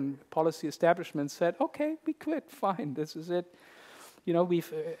American policy establishment said, okay, we quit, fine, this is it. You know,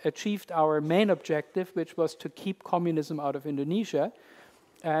 we've achieved our main objective, which was to keep communism out of Indonesia.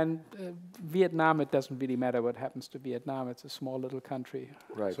 And Vietnam, it doesn't really matter what happens to Vietnam. It's a small little country.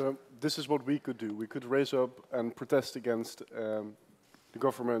 Right. So this is what we could do. We could raise up and protest against the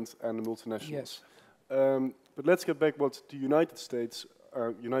government and the multinationals. Yes. But let's get back what the United States,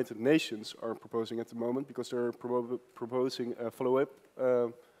 United Nations are proposing at the moment, because they're proposing a follow-up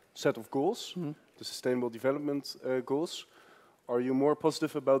set of goals, the Sustainable Development Goals. Are you more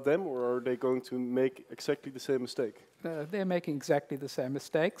positive about them, or are they going to make exactly the same mistake? They're making exactly the same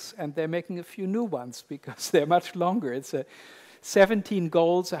mistakes, and they're making a few new ones because they're much longer. It's 17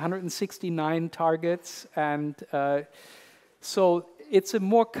 goals, 169 targets, and so it's a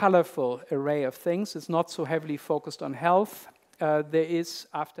more colorful array of things. It's not so heavily focused on health. There is,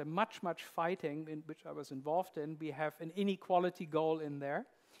 after much, much fighting, in which I was involved in, we have an inequality goal in there.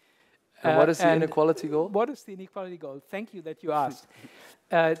 And what is the inequality goal? What is the inequality goal? Thank you that you asked.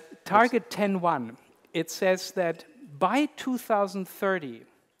 Target 10.1, it says that by 2030,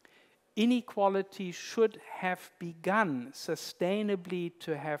 inequality should have begun sustainably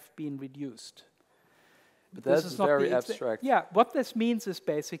to have been reduced. But that's very abstract. Yeah, what this means is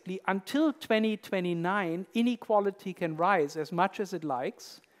basically until 2029, inequality can rise as much as it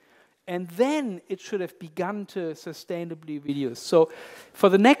likes, and then it should have begun to sustainably reduce. So for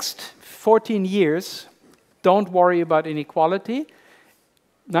the next 14 years, don't worry about inequality.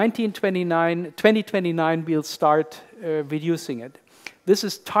 2029, we'll start reducing it. This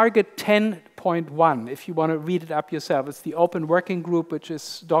is target 10.1, if you want to read it up yourself. It's the open working group, which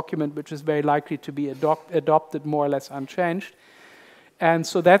is document which is very likely to be adopted more or less unchanged. And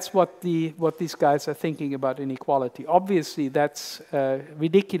so that's what these guys are thinking about inequality. Obviously, that's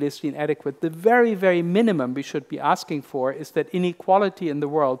ridiculously inadequate. The very, very minimum we should be asking for is that inequality in the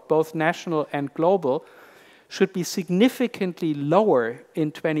world, both national and global, should be significantly lower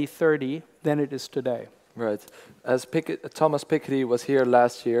in 2030 than it is today. Right. As Thomas Pogge was here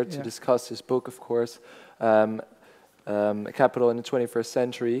last year to discuss his book, of course, Capital in the 21st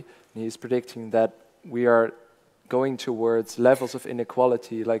Century, and he's predicting that we are going towards levels of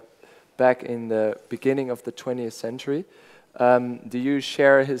inequality like back in the beginning of the 20th century. Do you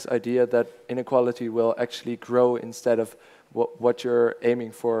share his idea that inequality will actually grow instead of what you're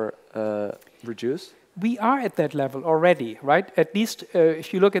aiming for reduce? We are at that level already, right? At least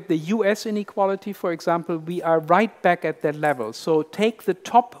if you look at the US inequality, for example, we are right back at that level. So take the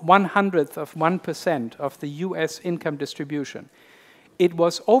top 100th of 1% of the US income distribution. It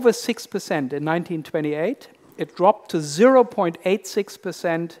was over 6% in 1928. It dropped to 0.86%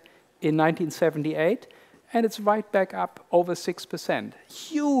 in 1978, and it's right back up over 6%.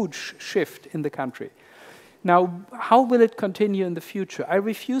 Huge shift in the country. Now, how will it continue in the future? I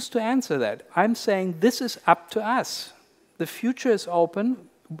refuse to answer that. I'm saying this is up to us. The future is open.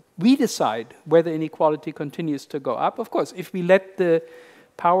 We decide whether inequality continues to go up. Of course, if we let the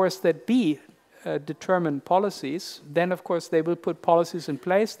powers that be determine policies, then of course they will put policies in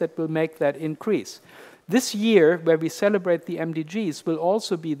place that will make that increase. This year, where we celebrate the MDGs, will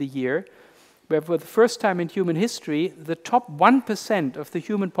also be the year where for the first time in human history, the top 1% of the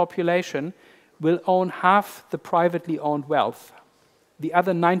human population will own half the privately owned wealth. The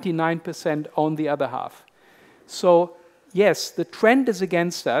other 99% own the other half. So, yes, the trend is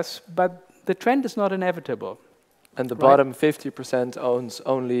against us, but the trend is not inevitable. And the Right. bottom 50% owns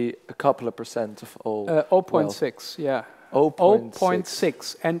only a couple of percent of all 0.6, yeah. 0.6.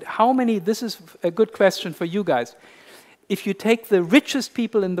 0.6. And how many, this is a good question for you guys. If you take the richest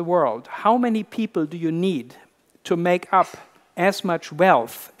people in the world, how many people do you need to make up as much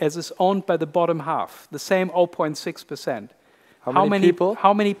wealth as is owned by the bottom half, the same 0.6%? How many people?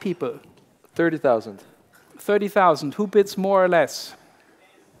 How many people? 30,000. 30,000. Who bids more or less?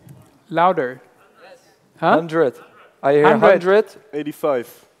 Louder. Huh? 100. I hear 100. 100.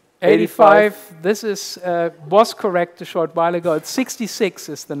 85. 85. This is was correct a short while ago. It's 66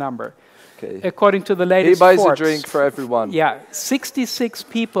 is the number, Okay. according to the He latest buys Forbes. a drink for everyone. Yeah, 66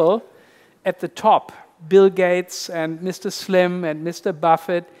 people at the top. Bill Gates and Mr. Slim and Mr.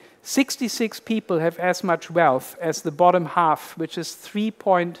 Buffett. 66 people have as much wealth as the bottom half, which is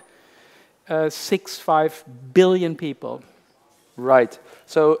 3.65 billion people. Right.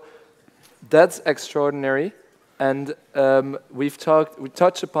 So that's extraordinary. And we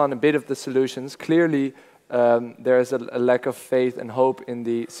touched upon a bit of the solutions. Clearly, there is a lack of faith and hope in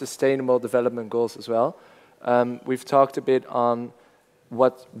the Sustainable Development Goals as well. We've talked a bit on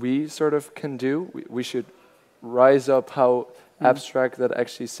what we sort of can do. We should rise up how abstract that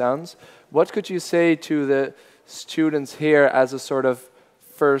actually sounds. What could you say to the students here as a sort of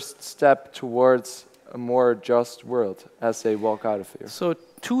first step towards a more just world as they walk out of here? So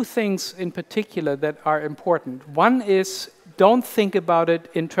two things in particular that are important. One is, don't think about it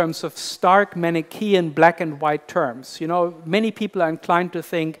in terms of stark Manichaean black and white terms. You know, many people are inclined to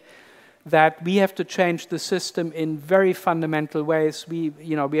think that we have to change the system in very fundamental ways. We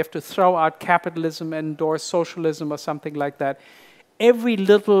have to throw out capitalism and endorse socialism or something like that. Every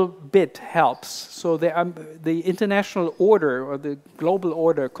little bit helps. So the international order or the global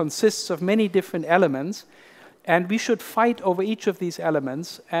order consists of many different elements, and we should fight over each of these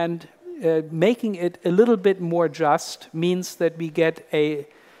elements, and making it a little bit more just means that we get a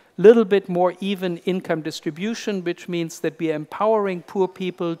little bit more even income distribution, which means that we are empowering poor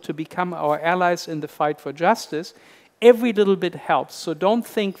people to become our allies in the fight for justice. Every little bit helps. So don't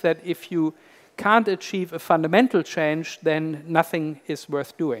think that if you can't achieve a fundamental change, then nothing is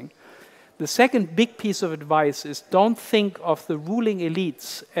worth doing. The second big piece of advice is, don't think of the ruling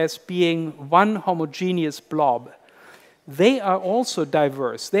elites as being one homogeneous blob. They are also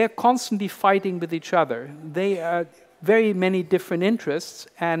diverse. They are constantly fighting with each other. They are very many different interests,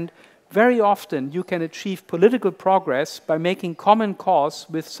 and very often you can achieve political progress by making common cause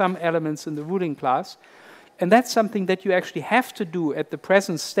with some elements in the ruling class. And that's something that you actually have to do at the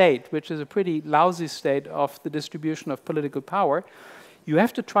present state, which is a pretty lousy state of the distribution of political power. You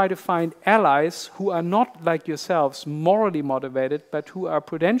have to try to find allies who are not like yourselves morally motivated, but who are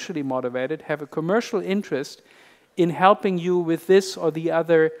prudentially motivated, have a commercial interest in helping you with this or the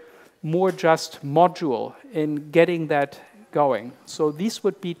other more just module in getting that going. So these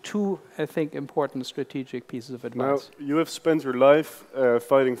would be two, I think, important strategic pieces of advice. Now, you have spent your life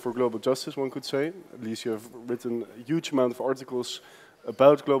fighting for global justice, one could say. At least you have written a huge amount of articles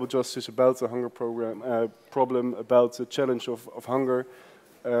about global justice, about the hunger problem, about the challenge of hunger.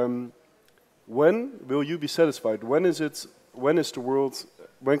 When will you be satisfied? When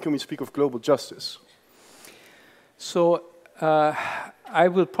can we speak of global justice? So I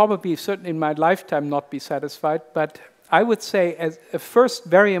will probably, certainly in my lifetime, not be satisfied, but I would say as a first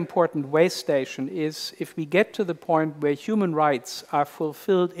very important way station is if we get to the point where human rights are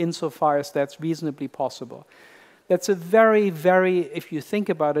fulfilled insofar as that's reasonably possible. That's a very, very, if you think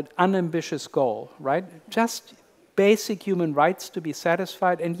about it, unambitious goal, right? Just basic human rights to be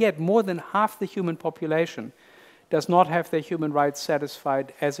satisfied, and yet more than half the human population does not have their human rights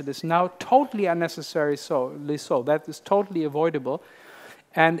satisfied as it is now, totally unnecessarily so. That is totally avoidable.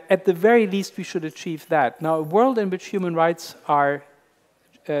 And at the very least, we should achieve that. Now, a world in which human rights are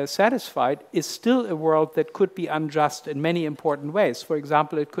satisfied is still a world that could be unjust in many important ways. For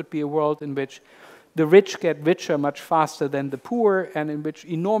example, it could be a world in which the rich get richer much faster than the poor, and in which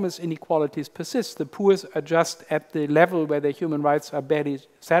enormous inequalities persist. The poor are just at the level where their human rights are barely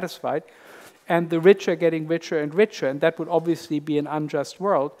satisfied, and the rich are getting richer and richer, and that would obviously be an unjust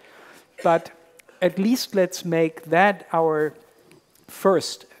world. But at least let's make that our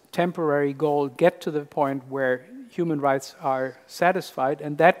first temporary goal, get to the point where human rights are satisfied,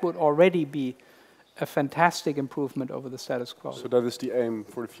 and that would already be a fantastic improvement over the status quo. So that is the aim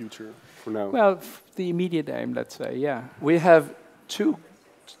for the future, for now? Well, the immediate aim, let's say, yeah. We have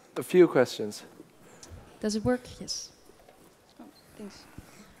a few questions. Does it work? Yes. Oh, thanks.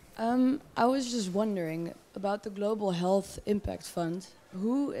 I was just wondering about the Global Health Impact Fund.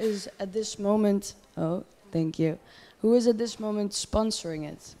 Who is at this moment, oh, thank you. Who is at this moment sponsoring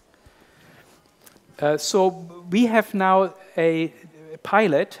it? So we have now a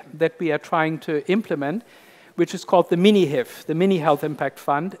pilot that we are trying to implement, which is called the Mini-HIF, the Mini Health Impact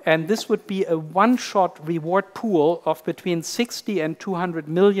Fund. And this would be a one-shot reward pool of between $60 and $200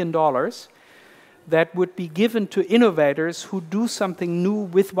 million that would be given to innovators who do something new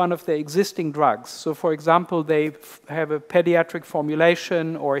with one of their existing drugs. So for example, they have a pediatric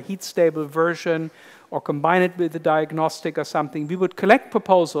formulation or a heat-stable version or combine it with a diagnostic or something. We would collect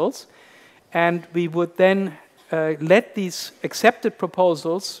proposals and we would then let these accepted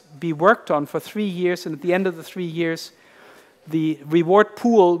proposals be worked on for 3 years, and at the end of the 3 years, the reward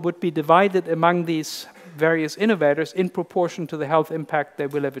pool would be divided among these various innovators in proportion to the health impact they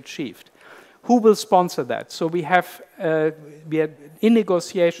will have achieved. Who will sponsor that? So we are in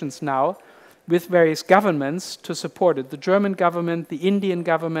negotiations now with various governments to support it. The German government, the Indian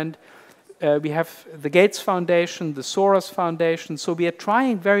government, we have the Gates Foundation, the Soros Foundation. So we are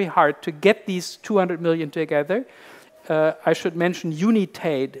trying very hard to get these 200 million together. I should mention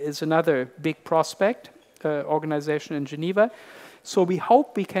UNITAID is another big prospect organization in Geneva. So we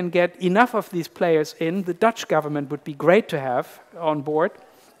hope we can get enough of these players in. The Dutch government would be great to have on board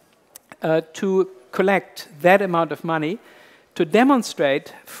to collect that amount of money to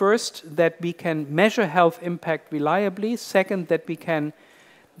demonstrate, first, that we can measure health impact reliably, second, that we can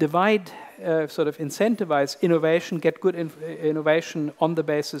divide, sort of incentivize innovation, get good innovation on the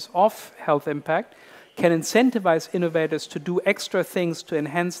basis of health impact, can incentivize innovators to do extra things to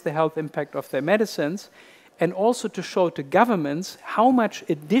enhance the health impact of their medicines, and also to show to governments how much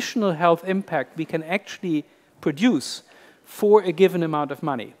additional health impact we can actually produce for a given amount of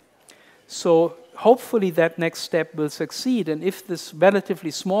money. So hopefully that next step will succeed, and if this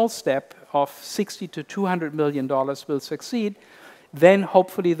relatively small step of $60 to $200 million will succeed, then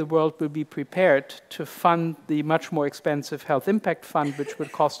hopefully the world will be prepared to fund the much more expensive health impact fund, which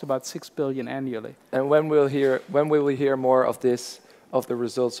would cost about $6 billion annually. And when will we hear more of this, of the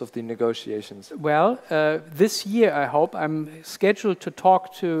results of the negotiations? Well, this year, I hope. I'm scheduled to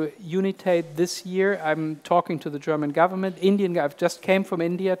talk to UNITAID this year. I'm talking to the German government. I've just came from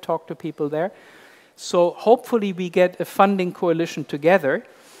India, talked to people there. So hopefully we get a funding coalition together.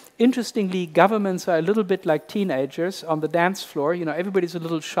 Interestingly, governments are a little bit like teenagers on the dance floor. You know, everybody's a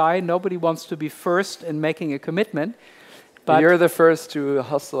little shy. Nobody wants to be first in making a commitment. But you're the first to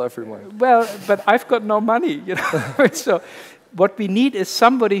hustle everyone. Well, but I've got no money, you know. So what we need is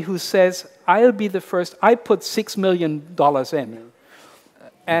somebody who says, I'll be the first. I put $6 million in.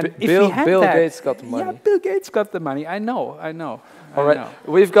 And if Bill Gates got the money. Yeah, Bill Gates got the money. I know. All right,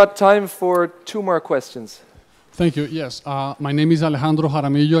 we've got time for 2 more questions. Thank you. Yes, my name is Alejandro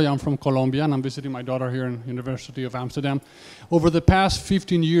Jaramillo. I'm from Colombia, and I'm visiting my daughter here in University of Amsterdam. Over the past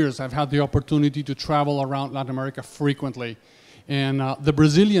 15 years, I've had the opportunity to travel around Latin America frequently. And the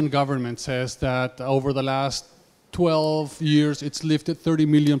Brazilian government says that over the last 12 years, it's lifted 30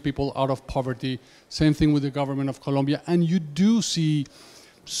 million people out of poverty. Same thing with the government of Colombia. And you do see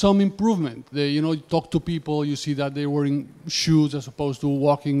some improvement. You talk to people, you see that they're wearing shoes as opposed to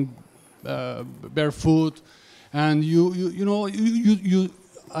walking barefoot. And you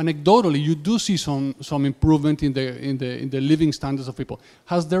anecdotally, you do see some improvement in the living standards of people.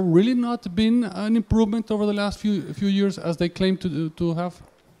 Has there really not been an improvement over the last few years, as they claim to have?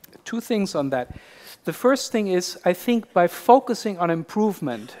 2 things on that. The first thing is, I think by focusing on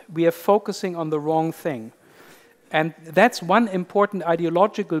improvement, we are focusing on the wrong thing. And that's one important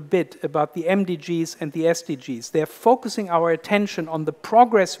ideological bit about the MDGs and the SDGs. They're focusing our attention on the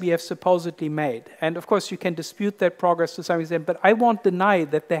progress we have supposedly made. And of course, you can dispute that progress to some extent, but I won't deny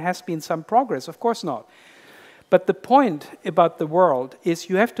that there has been some progress. Of course not. But the point about the world is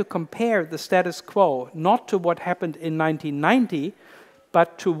you have to compare the status quo not to what happened in 1990,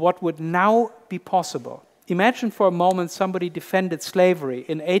 but to what would now be possible. Imagine for a moment somebody defended slavery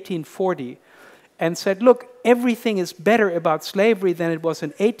in 1840 and said, look, everything is better about slavery than it was in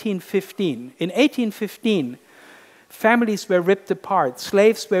 1815. In 1815, families were ripped apart.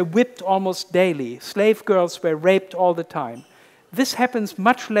 Slaves were whipped almost daily. Slave girls were raped all the time. This happens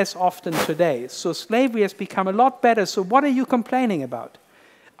much less often today. So slavery has become a lot better. So what are you complaining about?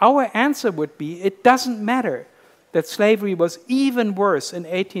 Our answer would be, it doesn't matter that slavery was even worse in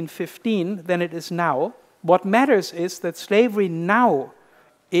 1815 than it is now. What matters is that slavery now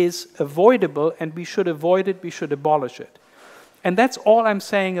is avoidable, and we should avoid it, we should abolish it. And that's all I'm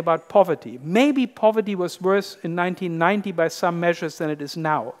saying about poverty. Maybe poverty was worse in 1990 by some measures than it is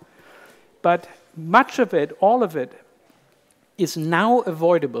now. But much of it, all of it, is now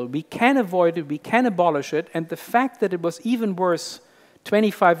avoidable. We can avoid it, we can abolish it, and the fact that it was even worse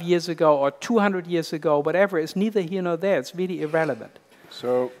 25 years ago or 200 years ago, whatever, is neither here nor there. It's really irrelevant.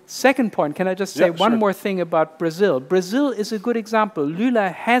 So, second point, can I just say one sure. more thing about Brazil? Brazil is a good example. Lula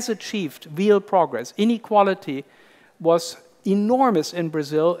has achieved real progress. Inequality was enormous in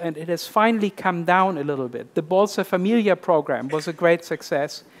Brazil, and it has finally come down a little bit. The Bolsa Familia program was a great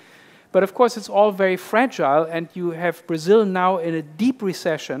success. But of course, it's all very fragile, and you have Brazil now in a deep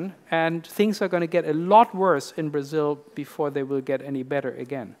recession, and things are going to get a lot worse in Brazil before they will get any better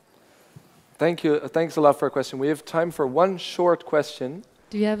again. Thank you. Thanks a lot for a question. We have time for one short question.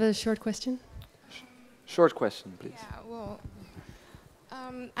 Do you have a short question? Short question, please. Yeah, well,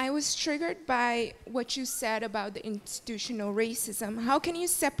 I was triggered by what you said about the institutional racism. How can you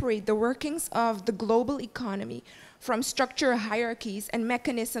separate the workings of the global economy from structural hierarchies and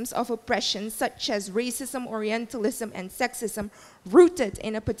mechanisms of oppression such as racism, Orientalism, and sexism rooted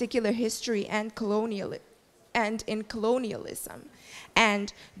in a particular history and in colonialism?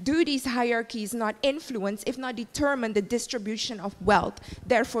 And do these hierarchies not influence, if not determine, the distribution of wealth,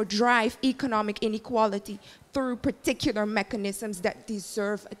 therefore drive economic inequality through particular mechanisms that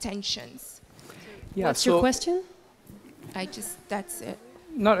deserve attentions? Yeah, what's your question? That's it.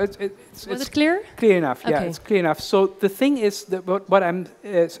 No, Was it clear? Clear enough. Yeah, Okay. it's clear enough. So the thing is that what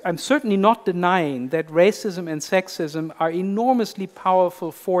I'm certainly not denying that racism and sexism are enormously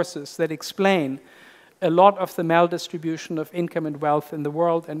powerful forces that explain a lot of the maldistribution of income and wealth in the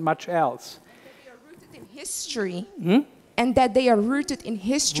world and much else. They are rooted in history, and that they are rooted in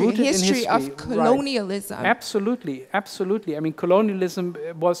history, Rooted in history of history, colonialism. Right. Absolutely, absolutely. I mean, colonialism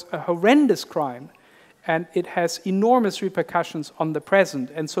was a horrendous crime, and it has enormous repercussions on the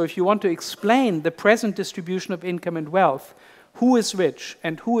present. And so if you want to explain the present distribution of income and wealth, who is rich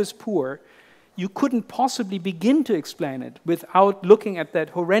and who is poor, you couldn't possibly begin to explain it without looking at that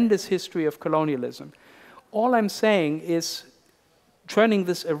horrendous history of colonialism. All I'm saying is, turning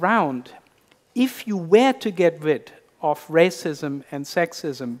this around, if you were to get rid of racism and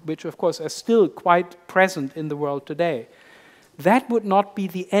sexism, which of course are still quite present in the world today, that would not be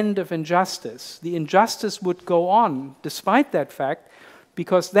the end of injustice. The injustice would go on despite that fact,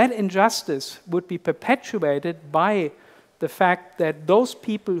 because that injustice would be perpetuated by the fact that those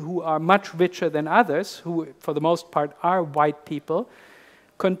people who are much richer than others, who for the most part are white people,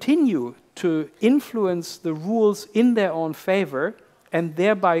 continue to influence the rules in their own favor and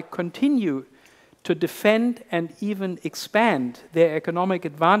thereby continue to defend and even expand their economic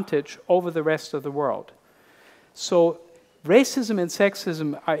advantage over the rest of the world. So racism and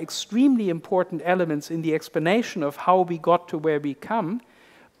sexism are extremely important elements in the explanation of how we got to where we come,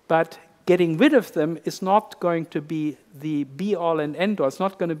 but getting rid of them is not going to be the be-all and end-all. It's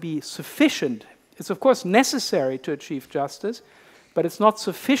not going to be sufficient. It's of course necessary to achieve justice, but it's not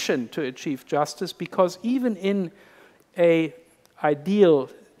sufficient to achieve justice, because even in an ideal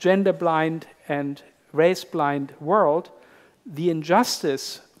gender-blind and race-blind world, the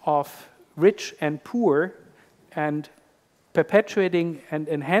injustice of rich and poor and perpetuating and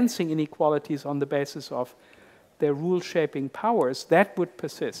enhancing inequalities on the basis of their rule-shaping powers, that would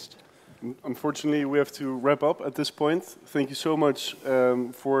persist. Unfortunately, we have to wrap up at this point. Thank you so much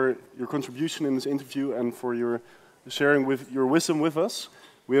for your contribution in this interview and for your sharing with your wisdom with us.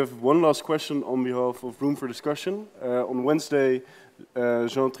 We have one last question on behalf of Room for Discussion. On Wednesday,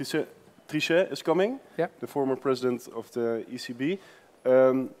 Jean Trichet is coming, the former president of the ECB.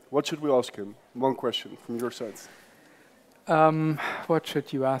 What should we ask him? One question from your side. What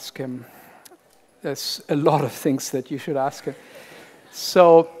should you ask him? There's a lot of things that you should ask him.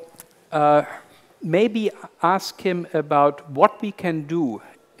 So maybe ask him about what we can do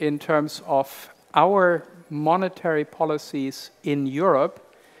in terms of our monetary policies in Europe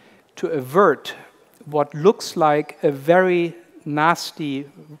to avert what looks like a very nasty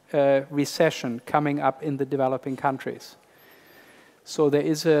recession coming up in the developing countries. So there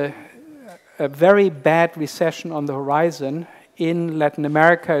is a very bad recession on the horizon. In Latin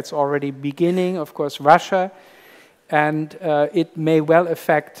America, it's already beginning, of course, Russia, and it may well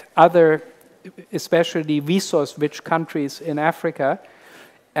affect other, especially resource-rich countries in Africa.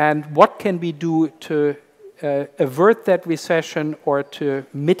 And what can we do to avert that recession or to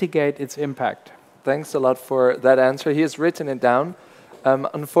mitigate its impact? Thanks a lot for that answer. He has written it down.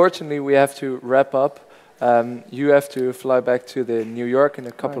 Unfortunately, we have to wrap up. You have to fly back to New York in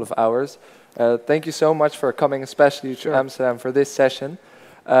a couple of hours. Thank you so much for coming, especially to Amsterdam for this session.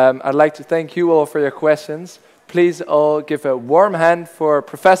 I'd like to thank you all for your questions. Please all give a warm hand for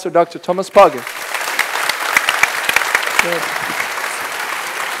Professor Dr. Thomas Pogge. Good.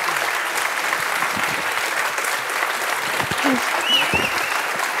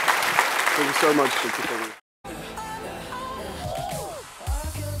 so much, Dr. Pogge.